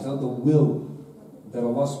wa ta'ala, without the will that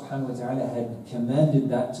Allah subhanahu wa ta'ala had commanded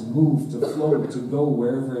that to move, to flow, to go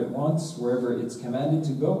wherever it wants, wherever it's commanded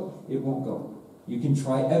to go, it won't go. You can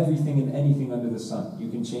try everything and anything under the sun. You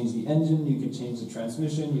can change the engine, you can change the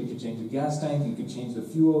transmission, you can change the gas tank, you can change the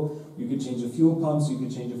fuel, you can change the fuel pumps, you can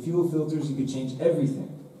change the fuel filters, you can change everything.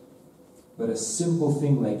 But a simple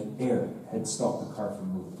thing like air had stopped the car from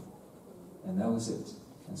moving. And that was it.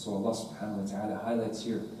 And so Allah subhanahu wa ta'ala highlights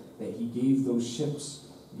here that He gave those ships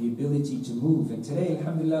the ability to move. And today,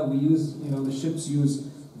 alhamdulillah, we use, the ships use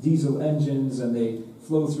diesel engines and they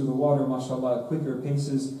flow through the water, mashallah, at quicker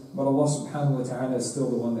paces. But Allah subhanahu wa ta'ala is still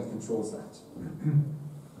the one that controls that.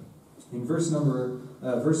 In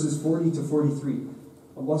verses 40 to 43,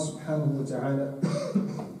 Allah subhanahu wa ta'ala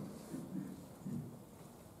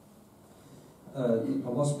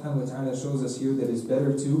Allah subhanahu wa ta'ala shows us here that it's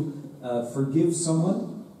better to forgive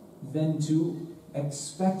someone than to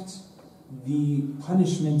expect the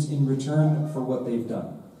punishment in return for what they've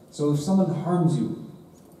done. So if someone harms you,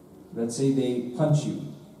 let's say they punch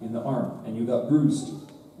you in the arm and you got bruised,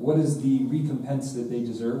 what is the recompense that they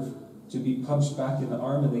deserve? To be punched back in the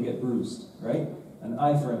arm and they get bruised, right? An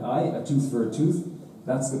eye for an eye, a tooth for a tooth.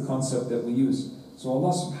 That's the concept that we use. So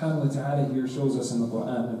Allah subhanahu wa ta'ala here shows us in the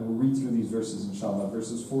Quran, and we'll read through these verses inshallah,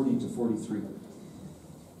 verses 40 to 43.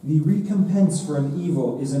 The recompense for an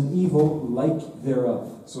evil is an evil like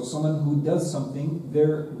thereof. So someone who does something,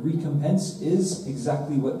 their recompense is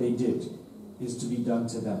exactly what they did, is to be done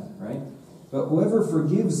to them, right? But whoever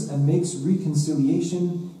forgives and makes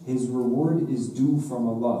reconciliation, his reward is due from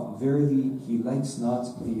Allah. Verily, He likes not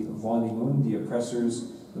the zalimun, the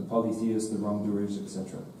oppressors, the polytheists, the wrongdoers,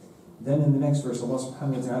 etc. Then in the next verse, Allah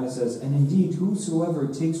subhanahu wa ta'ala says, and indeed, whosoever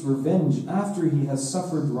takes revenge after he has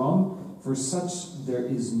suffered wrong, for such there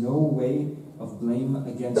is no way of blame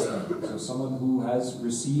against them. So someone who has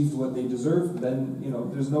received what they deserve, then,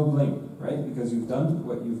 there's no blame, right? Because you've done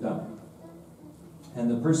what you've done. And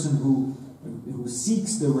the person who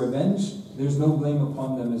seeks the revenge, there's no blame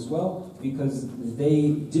upon them as well, because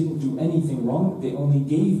they didn't do anything wrong. They only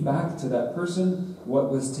gave back to that person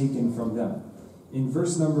what was taken from them. In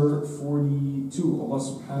verse number 42, Allah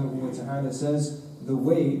subhanahu wa ta'ala says, the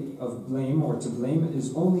way of blame or to blame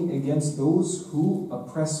is only against those who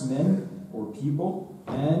oppress men or people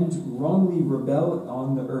and wrongly rebel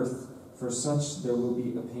on the earth. For such there will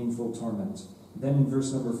be a painful torment. Then in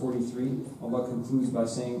verse number 43, Allah concludes by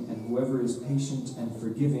saying, and whoever is patient and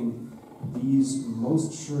forgiving, these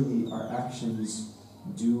most surely are actions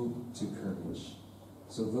due to courage.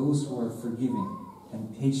 So those who are forgiving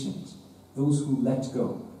and patient, those who let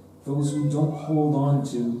go, those who don't hold on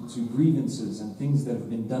to grievances and things that have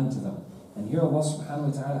been done to them. And here Allah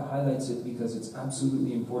subhanahu wa ta'ala highlights it because it's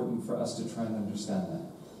absolutely important for us to try and understand that.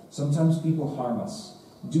 Sometimes people harm us,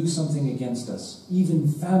 do something against us, even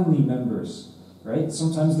family members, right?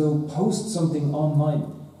 Sometimes they'll post something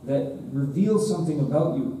online that reveals something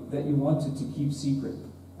about you that you wanted to keep secret.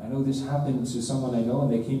 I know this happened to someone I know,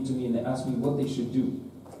 and they came to me and they asked me what they should do.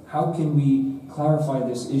 How can we clarify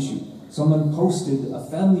this issue? Someone posted a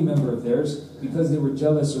family member of theirs because they were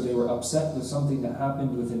jealous or they were upset with something that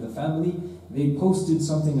happened within the family. They posted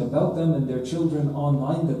something about them and their children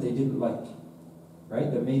online that they didn't like,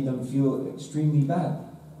 right? That made them feel extremely bad.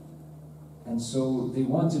 And so they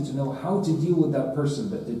wanted to know how to deal with that person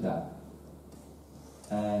that did that.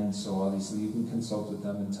 And so obviously you can consult with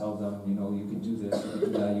them and tell them, you can do this, you can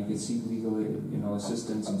do that, you can seek legal,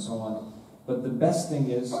 assistance and so on. But the best thing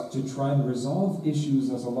is to try and resolve issues,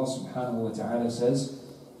 as Allah subhanahu wa ta'ala says,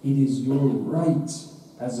 it is your right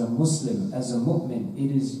as a Muslim, as a mu'min,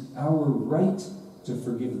 it is our right to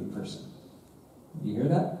forgive the person. You hear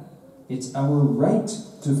that? It's our right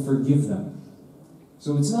to forgive them.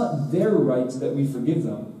 So it's not their right that we forgive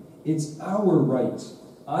them, it's our right.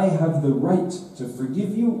 I have the right to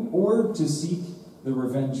forgive you or to seek the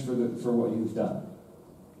revenge for what you've done.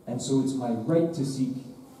 And so it's my right to seek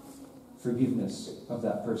forgiveness of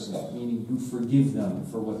that person, meaning you forgive them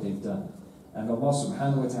for what they've done. And Allah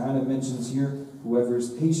subhanahu wa ta'ala mentions here, whoever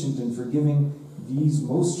is patient and forgiving, these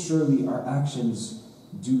most surely are actions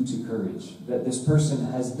due to courage. That this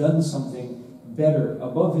person has done something better,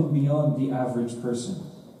 above and beyond the average person,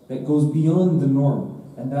 that goes beyond the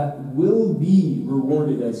norm, and that will be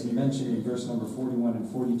rewarded, as he mentioned in verse number 41 and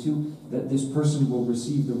 42, that this person will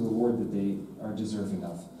receive the reward that they are deserving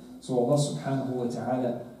of. So Allah subhanahu wa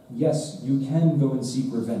ta'ala, yes, you can go and seek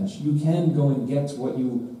revenge. You can go and get what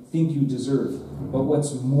you think you deserve. But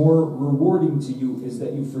what's more rewarding to you is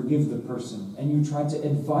that you forgive the person and you try to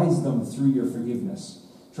advise them through your forgiveness.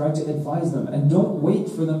 Try to advise them and don't wait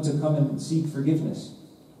for them to come and seek forgiveness.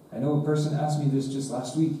 I know a person asked me this just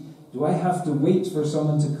last week. Do I have to wait for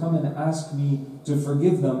someone to come and ask me to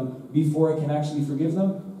forgive them before I can actually forgive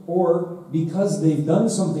them? Or because they've done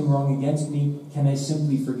something wrong against me, can I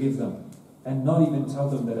simply forgive them? And not even tell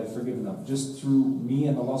them that I've forgiven them. Just through me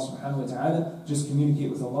and Allah subhanahu wa ta'ala, just communicate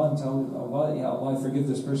with Allah and tell Allah, yeah, Allah, I forgive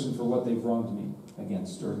this person for what they've wronged me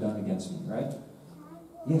against or done against me, right?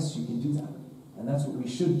 Yes, you can do that. And that's what we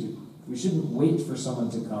should do. We shouldn't wait for someone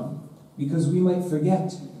to come because we might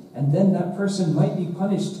forget. And then that person might be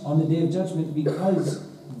punished on the Day of Judgment because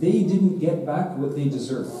they didn't get back what they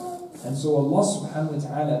deserve. And so Allah subhanahu wa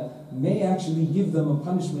ta'ala may actually give them a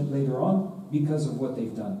punishment later on because of what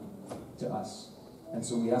they've done to us. And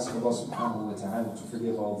so we ask Allah subhanahu wa ta'ala to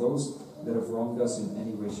forgive all those that have wronged us in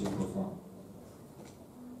any way, shape or form.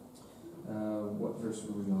 What verse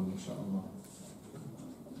were we on, inshaAllah?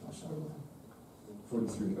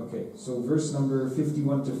 43. Okay, so verse number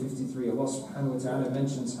 51 to 53, Allah subhanahu wa ta'ala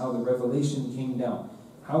mentions how the revelation came down.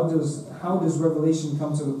 How does revelation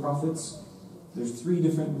come to the prophets? There's three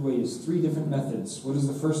different ways, three different methods. What is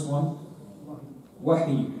the first one?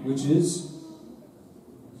 Wahi, which is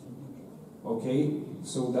Okay,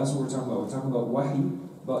 so that's what we're talking about. We're talking about wahi,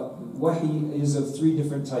 but wahi is of three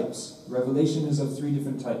different types. Revelation is of three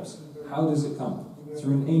different types. How does it come?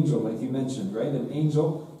 Through an angel, like you mentioned, right? An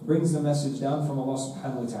angel brings the message down from Allah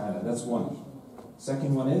subhanahu wa ta'ala. That's one.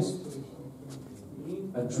 Second one is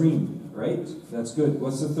a dream, right? That's good.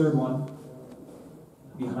 What's the third one?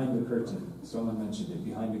 Behind the curtain. Someone mentioned it,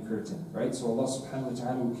 behind the curtain, right? So Allah subhanahu wa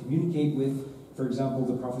ta'ala will communicate with, for example,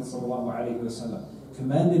 the Prophet sallallahu alaihi wasallam.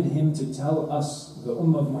 Commanded him to tell us, the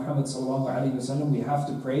ummah of Muhammad sallallahu alaihi wasallam, we have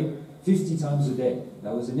to pray 50 times a day.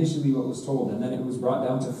 That was initially what was told, and then it was brought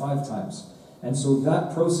down to 5 times. And so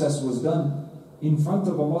that process was done in front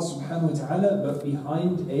of Allah subhanahu wa ta'ala, but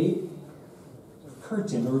behind a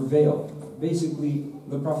curtain or veil. Basically,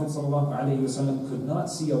 the Prophet sallallahu alaihi wasallam could not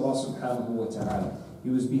see Allah subhanahu wa ta'ala. He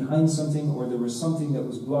was behind something, or there was something that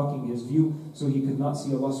was blocking his view, so he could not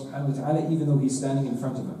see Allah subhanahu wa ta'ala, even though he's standing in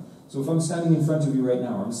front of him. So if I'm standing in front of you right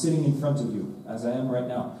now, or I'm sitting in front of you, as I am right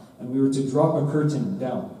now, and we were to drop a curtain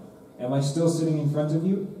down, am I still sitting in front of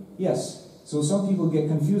you? Yes. So some people get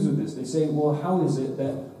confused with this. They say, well, how is it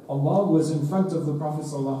that Allah was in front of the Prophet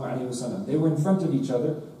ﷺ? They were in front of each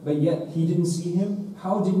other, but yet he didn't see him.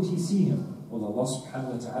 How didn't he see him? Well, Allah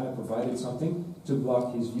subhanahu wa ta'ala provided something to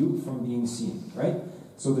block his view from being seen, right?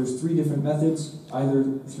 So there's 3 different methods,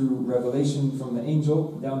 either through revelation from the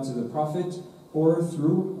angel down to the Prophet, or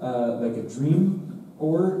through like a dream,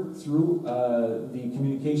 or through the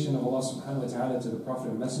communication of Allah subhanahu wa ta'ala to the Prophet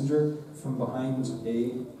and Messenger from behind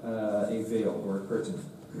a veil or a curtain.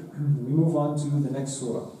 We move on to the next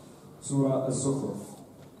surah, Surah Az-Zukhruf,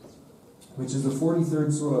 which is the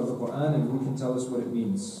 43rd surah of the Quran, and who can tell us what it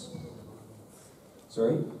means?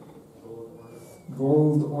 Sorry?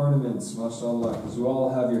 Gold ornaments, mashallah, because you all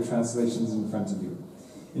have your translations in front of you.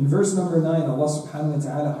 In verse number 9, Allah subhanahu wa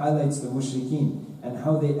ta'ala highlights the mushrikeen and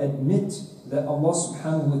how they admit that Allah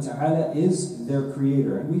subhanahu wa ta'ala is their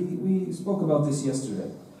creator. And we spoke about this yesterday.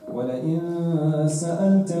 وَلَئِن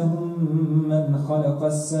سَأَلْتَهُم مَّنْ خَلَقَ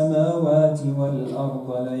السَّمَاوَاتِ وَالْأَرْضَ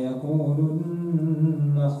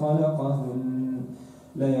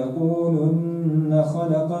لَيَقُولُنَّ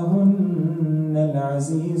خَلَقَهُنَّ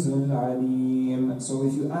الْعَزِيزُ الْعَلِيمُ. So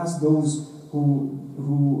if you ask those who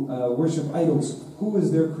worship idols, who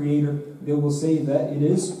is their creator, they will say that it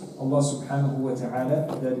is Allah subhanahu wa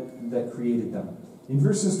ta'ala that created them. In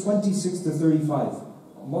verses 26 to 35,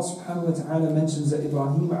 Allah subhanahu wa ta'ala mentions that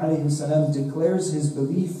Ibrahim alayhi salam declares his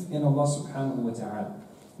belief in Allah subhanahu wa ta'ala.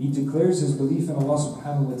 He declares his belief in Allah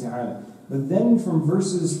subhanahu wa ta'ala. But then from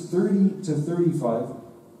verses 30 to 35,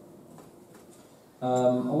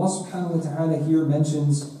 Allah subhanahu wa ta'ala here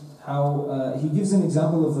mentions how he gives an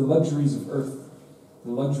example of the luxuries of earth.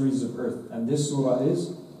 The luxuries of earth. And this surah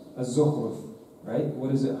is Az-Zukhruf, right?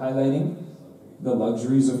 What is it highlighting? The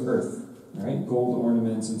luxuries of earth, right? Gold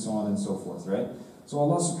ornaments and so on and so forth, right? So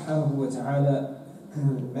Allah subhanahu wa ta'ala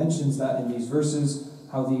mentions that in these verses,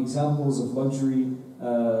 how the examples of luxury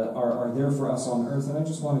are there for us on earth. And I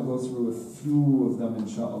just want to go through a few of them,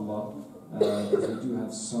 inshaAllah, because we do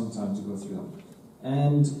have some time to go through them.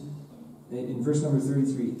 And in verse number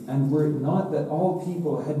 33, and were it not that all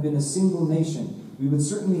people had been a single nation, we would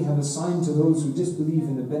certainly have assigned to those who disbelieve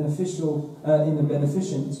in the beneficent,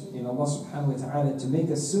 in Allah subhanahu wa ta'ala, to make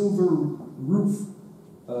a silver roof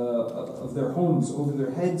of their homes over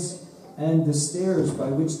their heads, and the stairs by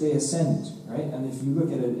which they ascend, right? And if you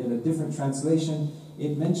look at it in a different translation,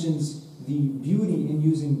 it mentions the beauty in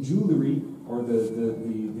using jewelry, or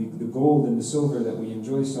the gold and the silver that we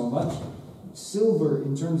enjoy so much, silver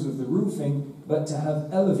in terms of the roofing, but to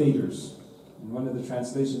have elevators. In one of the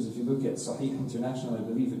translations, if you look at Sahih International, I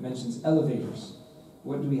believe it mentions elevators.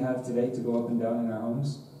 What do we have today to go up and down in our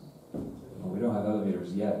homes? Well, we don't have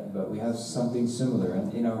elevators yet, but we have something similar.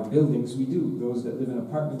 And in our buildings, we do. Those that live in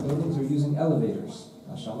apartment buildings are using elevators.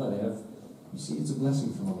 MashaAllah, they have. You see, it's a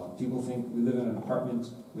blessing from Allah. People think we live in an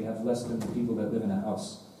apartment, we have less than the people that live in a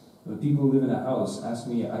house. The people who live in a house ask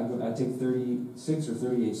me, I take 36 or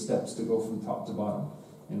 38 steps to go from top to bottom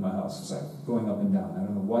in my house. It's like going up and down. I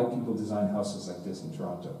don't know why people design houses like this in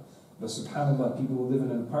Toronto. But subhanAllah, people who live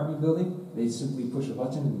in an apartment building, they simply push a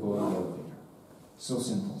button and go on the elevator. So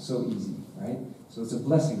simple, so easy, right? So it's a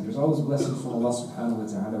blessing. There's always blessings from Allah subhanahu wa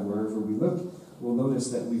ta'ala. Wherever we look, we'll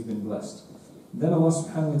notice that we've been blessed. Then Allah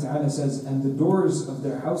subhanahu wa ta'ala says, and the doors of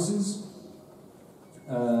their houses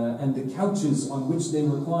and the couches on which they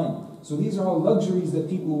recline. So these are all luxuries that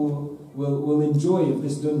people will enjoy of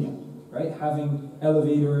this dunya, right? Having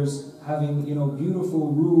elevators, having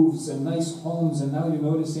beautiful roofs and nice homes, and now you're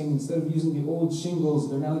noticing instead of using the old shingles,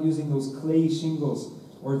 they're now using those clay shingles.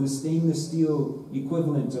 or the stainless steel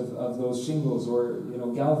equivalent of those shingles, or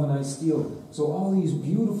galvanized steel. So all these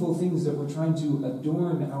beautiful things that we're trying to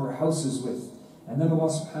adorn our houses with. And then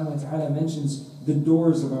Allah subhanahu wa ta'ala mentions the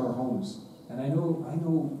doors of our homes. And I know,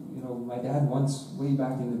 my dad once, way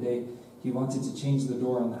back in the day, he wanted to change the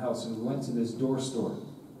door on the house, and we went to this door store,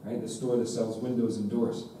 right? The store that sells windows and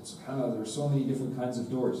doors. And subhanAllah, there were so many different kinds of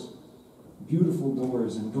doors. Beautiful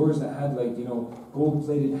doors, and doors that had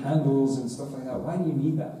gold-plated handles and stuff like that. Why do you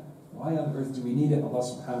need that? Why on earth do we need it? Allah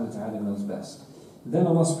subhanahu wa ta'ala knows best. Then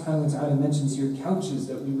Allah subhanahu wa ta'ala mentions here couches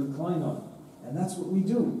that we recline on. And that's what we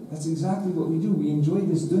do. That's exactly what we do. We enjoy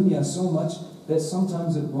this dunya so much that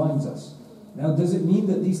sometimes it blinds us. Now, does it mean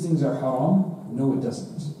that these things are haram? No, it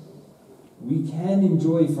doesn't. We can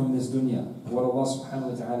enjoy from this dunya what Allah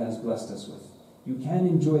subhanahu wa ta'ala has blessed us with. You can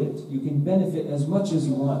enjoy it. You can benefit as much as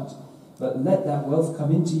you want. But let that wealth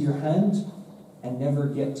come into your hand and never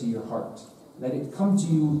get to your heart. Let it come to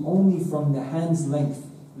you only from the hand's length.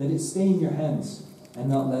 Let it stay in your hands and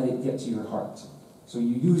not let it get to your heart. So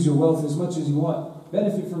you use your wealth as much as you want.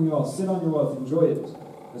 Benefit from your wealth. Sit on your wealth. Enjoy it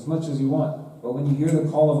as much as you want. But when you hear the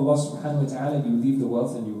call of Allah subhanahu wa ta'ala, you leave the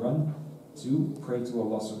wealth and you run to pray to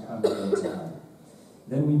Allah subhanahu wa ta'ala.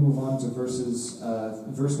 Then we move on to verse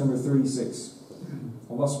number 36.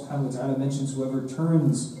 Allah subhanahu wa ta'ala mentions whoever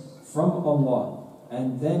turns from Allah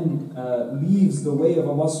and then leaves the way of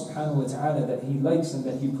Allah subhanahu wa ta'ala that he likes and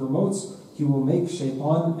that he promotes, He will make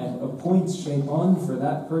shaitan and appoint shaitan for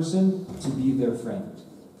that person to be their friend.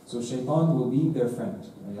 So shaitan will be their friend.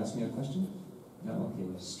 Are you asking me a question? No? Okay,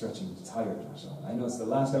 you're stretching, tired, mashallah. I know it's the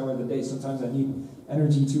last hour of the day, sometimes I need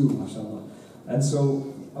energy too, mashallah. And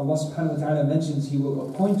so Allah subhanahu wa ta'ala mentions He will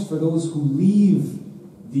appoint for those who leave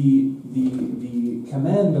the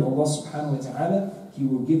command of Allah subhanahu wa ta'ala, He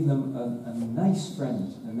will give them a nice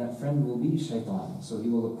friend, and that friend will be shaitan. So He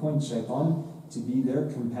will appoint shaitan to be their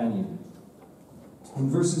companion. In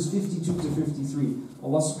verses 52 to 53,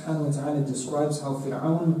 Allah subhanahu wa ta'ala describes how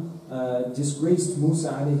Fir'aun disgraced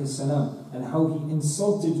Musa alayhi salam, and how he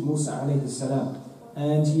insulted Musa alayhi salam.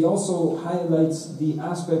 And he also highlights the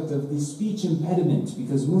aspect of the speech impediment,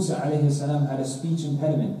 because Musa alayhi salam had a speech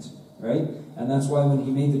impediment, right? And that's why when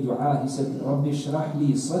he made the dua, he said, "Rabbi shrah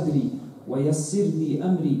li sadri wa yassir li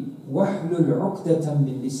amri wahlul 'uqdatan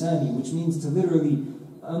min lisani," which means to literally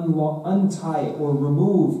untie or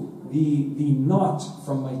remove the knot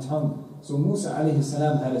from my tongue. So Musa alayhi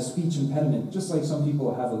salam had a speech impediment, just like some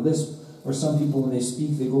people have a lisp, or some people when they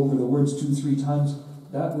speak they go over the words 2-3 times.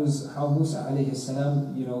 That was how Musa alayhi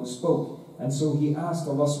salam, spoke. And so he asked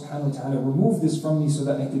Allah subhanahu wa ta'ala, remove this from me so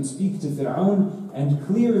that I could speak to Fir'aun and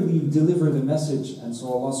clearly deliver the message. And so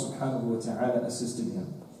Allah subhanahu wa ta'ala assisted him.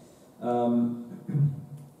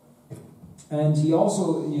 And he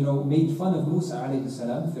also, made fun of Musa alayhi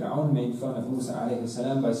salam. Fir'aun made fun of Musa alayhi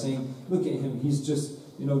salam by saying, look at him, he's just,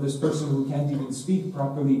 this person who can't even speak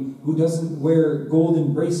properly, who doesn't wear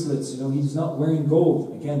golden bracelets, he's not wearing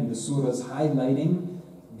gold. Again, the surah is highlighting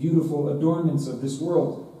beautiful adornments of this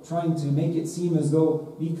world, trying to make it seem as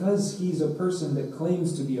though because he's a person that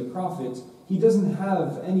claims to be a prophet, he doesn't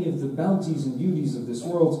have any of the bounties and beauties of this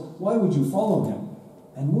world. Why would you follow him?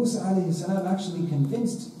 And Musa alayhi salam actually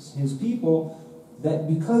convinced his people that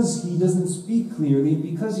because he doesn't speak clearly,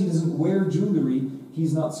 because he doesn't wear jewelry,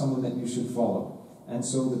 he's not someone that you should follow. And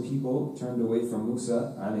so the people turned away from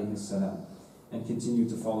Musa alayhi salam and continued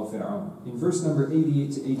to follow Fir'aun. In verse number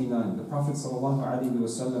 88 to 89, the Prophet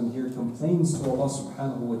ﷺ here complains to Allah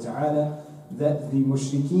subhanahu wa ta'ala that the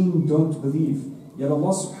mushrikeen don't believe. Yet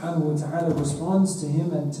Allah subhanahu wa ta'ala responds to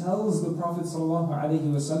him and tells the Prophet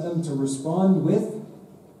ﷺ to respond with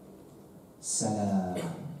salam.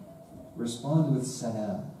 Respond with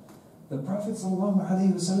salam. The Prophet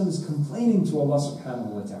ﷺ is complaining to Allah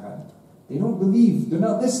subhanahu wa ta'ala. They don't believe, they're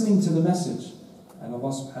not listening to the message. And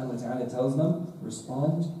Allah subhanahu wa ta'ala tells them,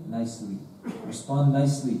 respond nicely. Respond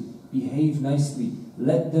nicely. Behave nicely.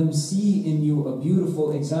 Let them see in you a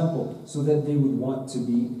beautiful example so that they would want to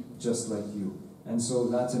be just like you. And so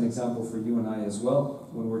that's an example for you and I as well.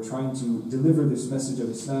 When we're trying to deliver this message of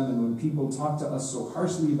Islam, and when people talk to us so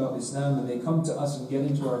harshly about Islam and they come to us and get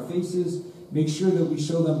into our faces, make sure that we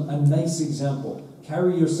show them a nice example.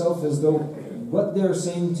 Carry yourself as though what they're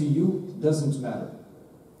saying to you doesn't matter.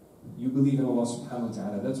 You believe in Allah subhanahu wa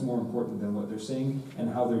ta'ala. That's more important than what they're saying and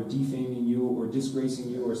how they're defaming you or disgracing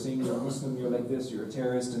you or saying you're a Muslim, you're like this, you're a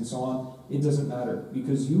terrorist and so on. It doesn't matter,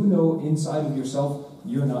 because you know inside of yourself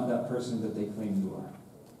you're not that person that they claim you are.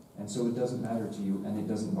 And so it doesn't matter to you and it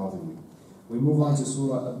doesn't bother you. We move on to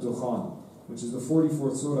Surah Ad-Dukhan, which is the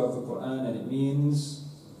 44th surah of the Quran, and it means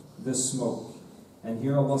the smoke. And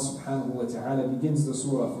here Allah subhanahu wa ta'ala begins the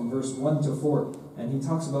surah from verse 1 to 4. And He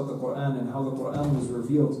talks about the Qur'an and how the Qur'an was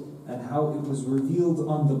revealed, and how it was revealed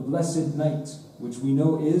on the blessed night, which we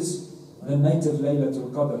know is the night of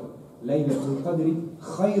Laylatul Qadr. Laylatul Qadri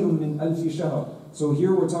khayrun min alfi shahr. So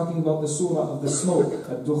here we're talking about the surah of the smoke,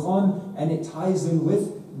 ad-dukhan, and it ties in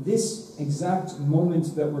with this exact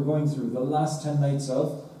moment that we're going through, the last 10 nights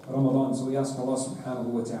of Ramadan. So we ask Allah subhanahu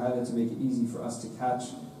wa ta'ala to make it easy for us to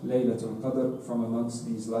catch Laylatul Qadr from amongst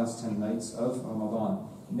these last 10 nights of Ramadan.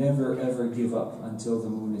 Never ever give up until the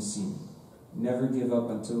moon is seen. Never give up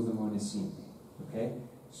until the moon is seen. Okay?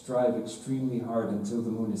 Strive extremely hard until the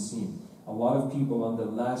moon is seen. A lot of people on the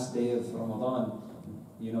last day of Ramadan,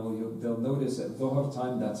 they'll notice at Dhuhr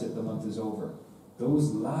time, that's it, the month is over.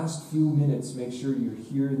 Those last few minutes, make sure you're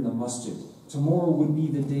here in the masjid. Tomorrow would be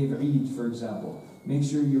the day of Eid, for example. Make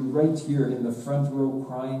sure you're right here in the front row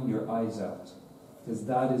crying your eyes out. Because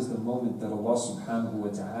that is the moment that Allah subhanahu wa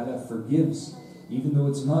ta'ala forgives. Even though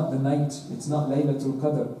it's not the night, it's not Laylatul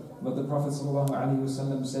Qadr. But the Prophet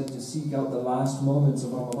ﷺ said to seek out the last moments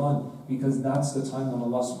of Ramadan, because that's the time when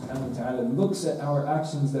Allah subhanahu wa ta'ala looks at our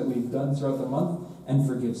actions that we've done throughout the month and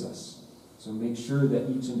forgives us. So make sure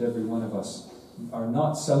that each and every one of us are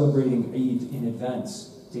not celebrating Eid in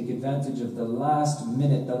advance. Take advantage of the last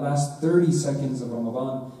minute, the last 30 seconds of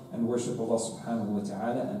Ramadan, and worship Allah subhanahu wa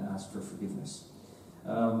ta'ala and ask for forgiveness.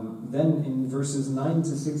 Then in verses 9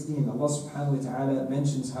 to 16, Allah subhanahu wa ta'ala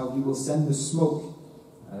mentions how He will send the smoke.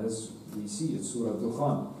 As we see, it's Surah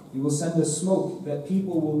Dukhan. He will send a smoke that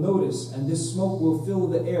people will notice, and this smoke will fill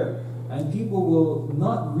the air. And people will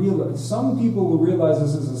not realize, some people will realize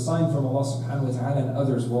this is a sign from Allah subhanahu wa ta'ala, and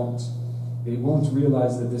others won't. They won't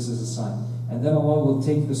realize that this is a sign. And then Allah will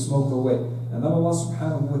take the smoke away. And then Allah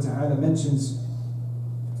subhanahu wa ta'ala mentions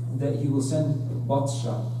that He will send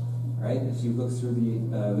batsha. Right? If you look through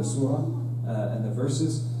the surah and the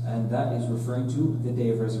verses, and that is referring to the day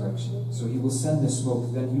of resurrection. So He will send the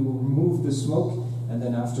smoke, then He will remove the smoke, and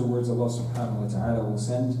then afterwards Allah subhanahu wa ta'ala will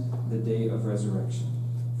send the day of resurrection.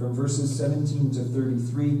 From verses 17 to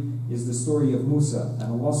 33 is the story of Musa,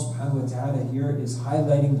 and Allah subhanahu wa ta'ala here is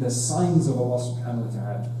highlighting the signs of Allah subhanahu wa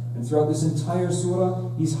ta'ala. And throughout this entire surah,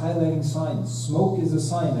 He's highlighting signs. Smoke is a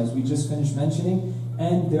sign, as we just finished mentioning,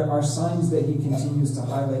 and there are signs that He continues to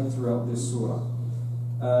highlight throughout this surah.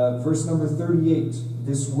 Verse number 38,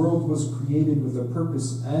 this world was created with a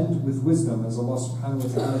purpose and with wisdom, as Allah subhanahu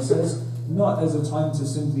wa ta'ala says, not as a time to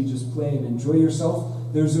simply just play and enjoy yourself.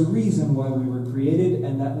 There's a reason why we were created,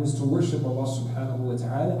 and that was to worship Allah subhanahu wa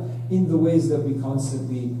ta'ala in the ways that we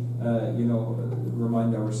constantly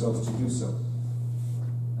remind ourselves to do so.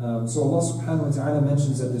 So Allah subhanahu wa ta'ala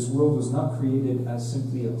mentions that this world was not created as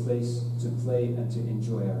simply a place to play and to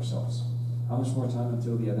enjoy ourselves. How much more time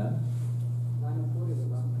until the adhan?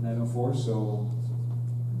 9:04, so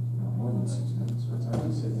more than 6 minutes. What time did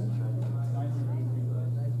you say that?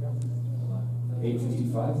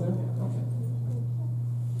 8:55 there? Okay.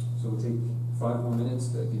 So we'll take 5 more minutes.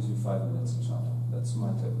 That gives you 5 minutes, inshallah. That's my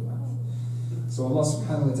type of math. So Allah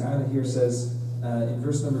subhanahu wa ta'ala here says, in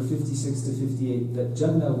verse number 56 to 58, that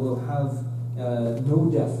Jannah will have no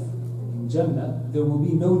death. In Jannah, there will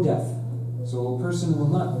be no death. So a person will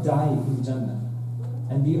not die in Jannah.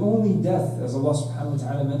 And the only death, as Allah subhanahu wa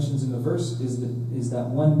ta'ala mentions in the verse, is that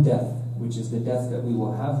one death, which is the death that we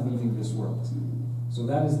will have leaving this world. So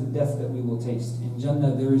that is the death that we will taste. In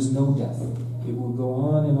Jannah, there is no death. It will go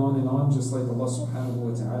on and on and on, just like Allah subhanahu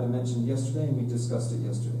wa ta'ala mentioned yesterday, and we discussed it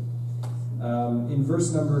yesterday. In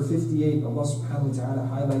verse number 58, Allah subhanahu wa ta'ala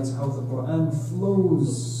highlights how the Qur'an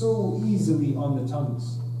flows so easily on the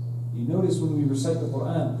tongues. You notice when we recite the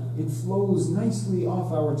Qur'an, it flows nicely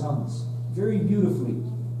off our tongues, very beautifully.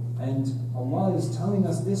 And Allah is telling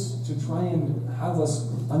us this to try and have us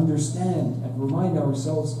understand and remind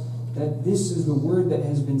ourselves that this is the word that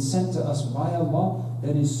has been sent to us by Allah,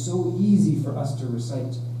 that is so easy for us to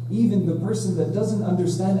recite. Even the person that doesn't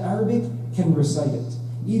understand Arabic can recite it.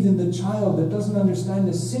 Even the child that doesn't understand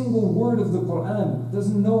a single word of the Qur'an,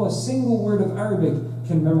 doesn't know a single word of Arabic,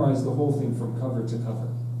 can memorize the whole thing from cover to cover.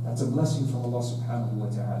 That's a blessing from Allah subhanahu wa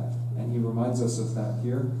ta'ala. And He reminds us of that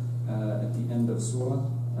here at the end of Surah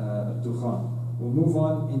Ad-Dukhan. We'll move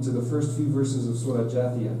on into the first few verses of Surah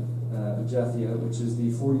Jathiyah, which is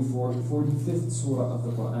the 45th Surah of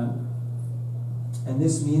the Qur'an. And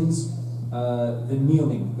this means the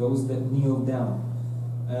kneeling, those that kneel down.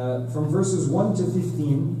 From verses 1 to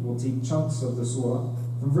 15, we'll take chunks of the surah.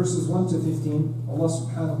 From verses 1 to 15, Allah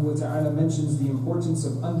subhanahu wa ta'ala mentions the importance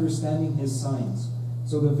of understanding His signs.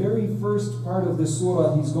 So the very first part of the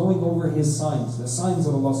surah, He's going over His signs, the signs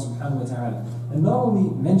of Allah subhanahu wa ta'ala. And not only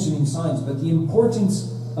mentioning signs, but the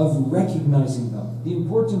importance of recognizing them, the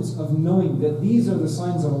importance of knowing that these are the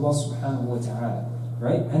signs of Allah subhanahu wa ta'ala,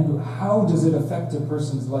 right? And how does it affect a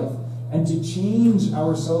person's life? And to change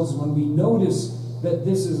ourselves when we notice that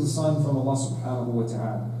this is a sign from Allah subhanahu wa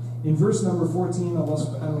ta'ala. In verse number 14, Allah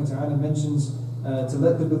subhanahu wa ta'ala mentions to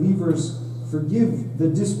let the believers forgive the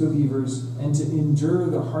disbelievers and to endure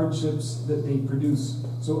the hardships that they produce.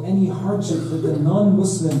 So any hardship that the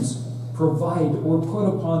non-Muslims provide or put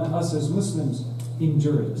upon us as Muslims,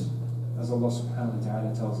 endure it. As Allah subhanahu wa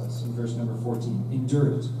ta'ala tells us in verse number 14.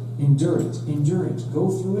 Endure it, endure it, endure it.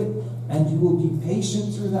 Go through it and you will be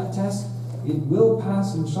patient through that test. It will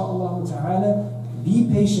pass, inshaAllah ta'ala. Be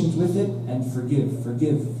patient with it and forgive,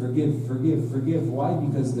 forgive, forgive, forgive, forgive. Why?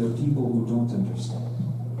 Because there are people who don't understand.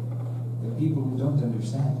 There are people who don't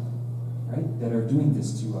understand, right? That are doing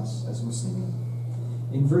this to us as Muslims.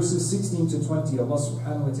 In verses 16 to 20, Allah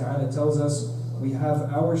subhanahu wa ta'ala tells us we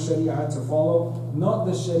have our sharia to follow, not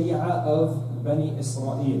the sharia of Bani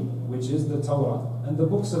Israel, which is the Torah and the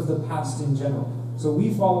books of the past in general. So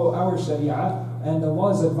we follow our sharia, and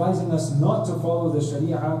Allah is advising us not to follow the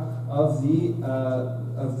sharia of the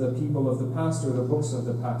people of the past or the books of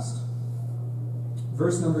the past.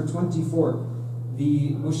 Verse number 24,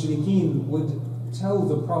 the mushrikeen would tell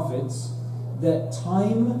the prophets that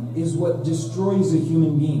time is what destroys a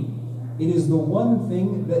human being. It is the one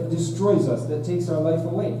thing that destroys us, that takes our life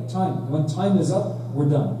away. Time. When time is up, we're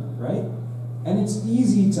done, right? And it's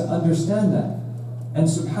easy to understand that. And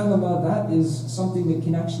subhanAllah, that is something that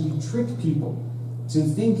can actually trick people, to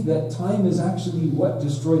think that time is actually what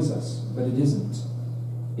destroys us, but it isn't.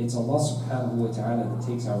 It's Allah subhanahu wa ta'ala that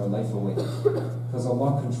takes our life away, because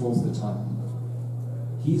Allah controls the time.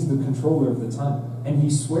 He's the controller of the time, and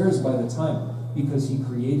He swears by the time because He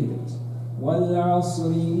created it.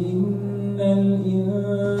 وَالْعَصْرِ إِنَّ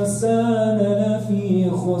الْإِنسَانَ لَفِي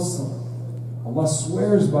خُسْرٍ. Allah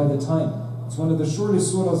swears by the time. It's one of the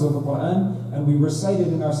shortest surahs of the Quran, and we recite it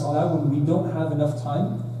in our salah when we don't have enough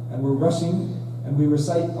time and we're rushing, and we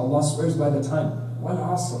recite, Allah swears by the time.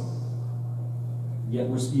 وَالْعَصْرِ. Yet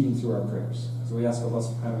we're speeding through our prayers. So we ask Allah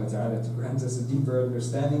subhanahu wa ta'ala to grant us a deeper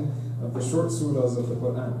understanding of the short surahs of the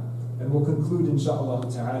Quran. And we'll conclude inshaAllah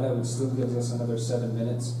ta'ala, which still gives us another 7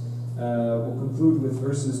 minutes. We'll conclude with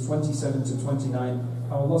verses 27 to 29.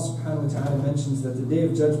 How Allah subhanahu wa ta'ala mentions that the Day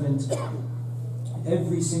of Judgment,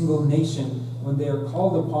 every single nation, when they are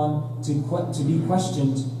called upon to be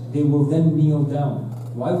questioned, they will then kneel down.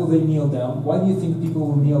 Why will they kneel down? Why do you think people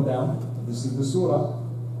will kneel down? This is the surah.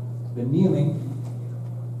 The kneeling,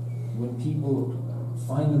 when people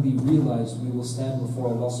finally realize we will stand before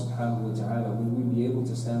Allah subhanahu wa ta'ala, will we be able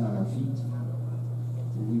to stand on our feet?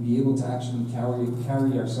 Will we be able to actually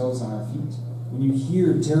carry ourselves on our feet? When you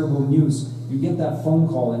hear terrible news, you get that phone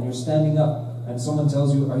call and you're standing up and someone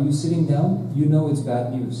tells you, are you sitting down? You know it's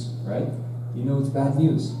bad news, right? You know it's bad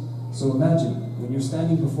news. So imagine, when you're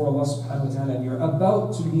standing before Allah subhanahu wa ta'ala and you're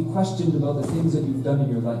about to be questioned about the things that you've done in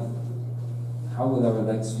your life, how will our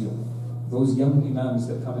legs feel? Those young imams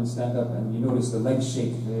that come and stand up and you notice the legs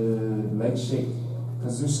shake,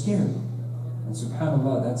 because they're scared. And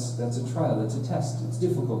subhanAllah, that's a trial, that's a test. It's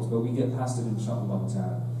difficult, but we get past it inshaAllah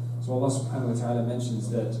ta'ala. So Allah subhanahu wa ta'ala mentions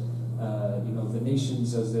that the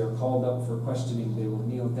nations, as they're called up for questioning, they will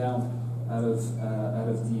kneel down out of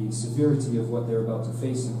the severity of what they're about to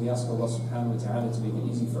face. And we ask Allah subhanahu wa ta'ala to make it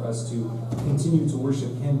easy for us to continue to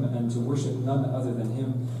worship Him and to worship none other than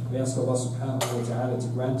Him. We ask Allah subhanahu wa ta'ala to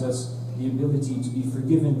grant us the ability to be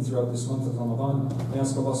forgiven throughout this month of Ramadan. We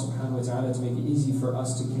ask Allah subhanahu wa ta'ala to make it easy for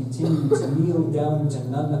us to continue to kneel down to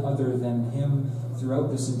none other than Him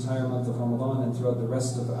throughout this entire month of Ramadan and throughout the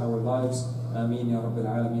rest of our lives. Ameen ya Rabbil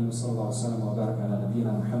Alameen. Wa sallallahu wa sallam wa baraka ala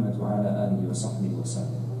nabiyyina Muhammad wa ala alihi wa sahbihi wa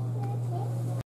sallam.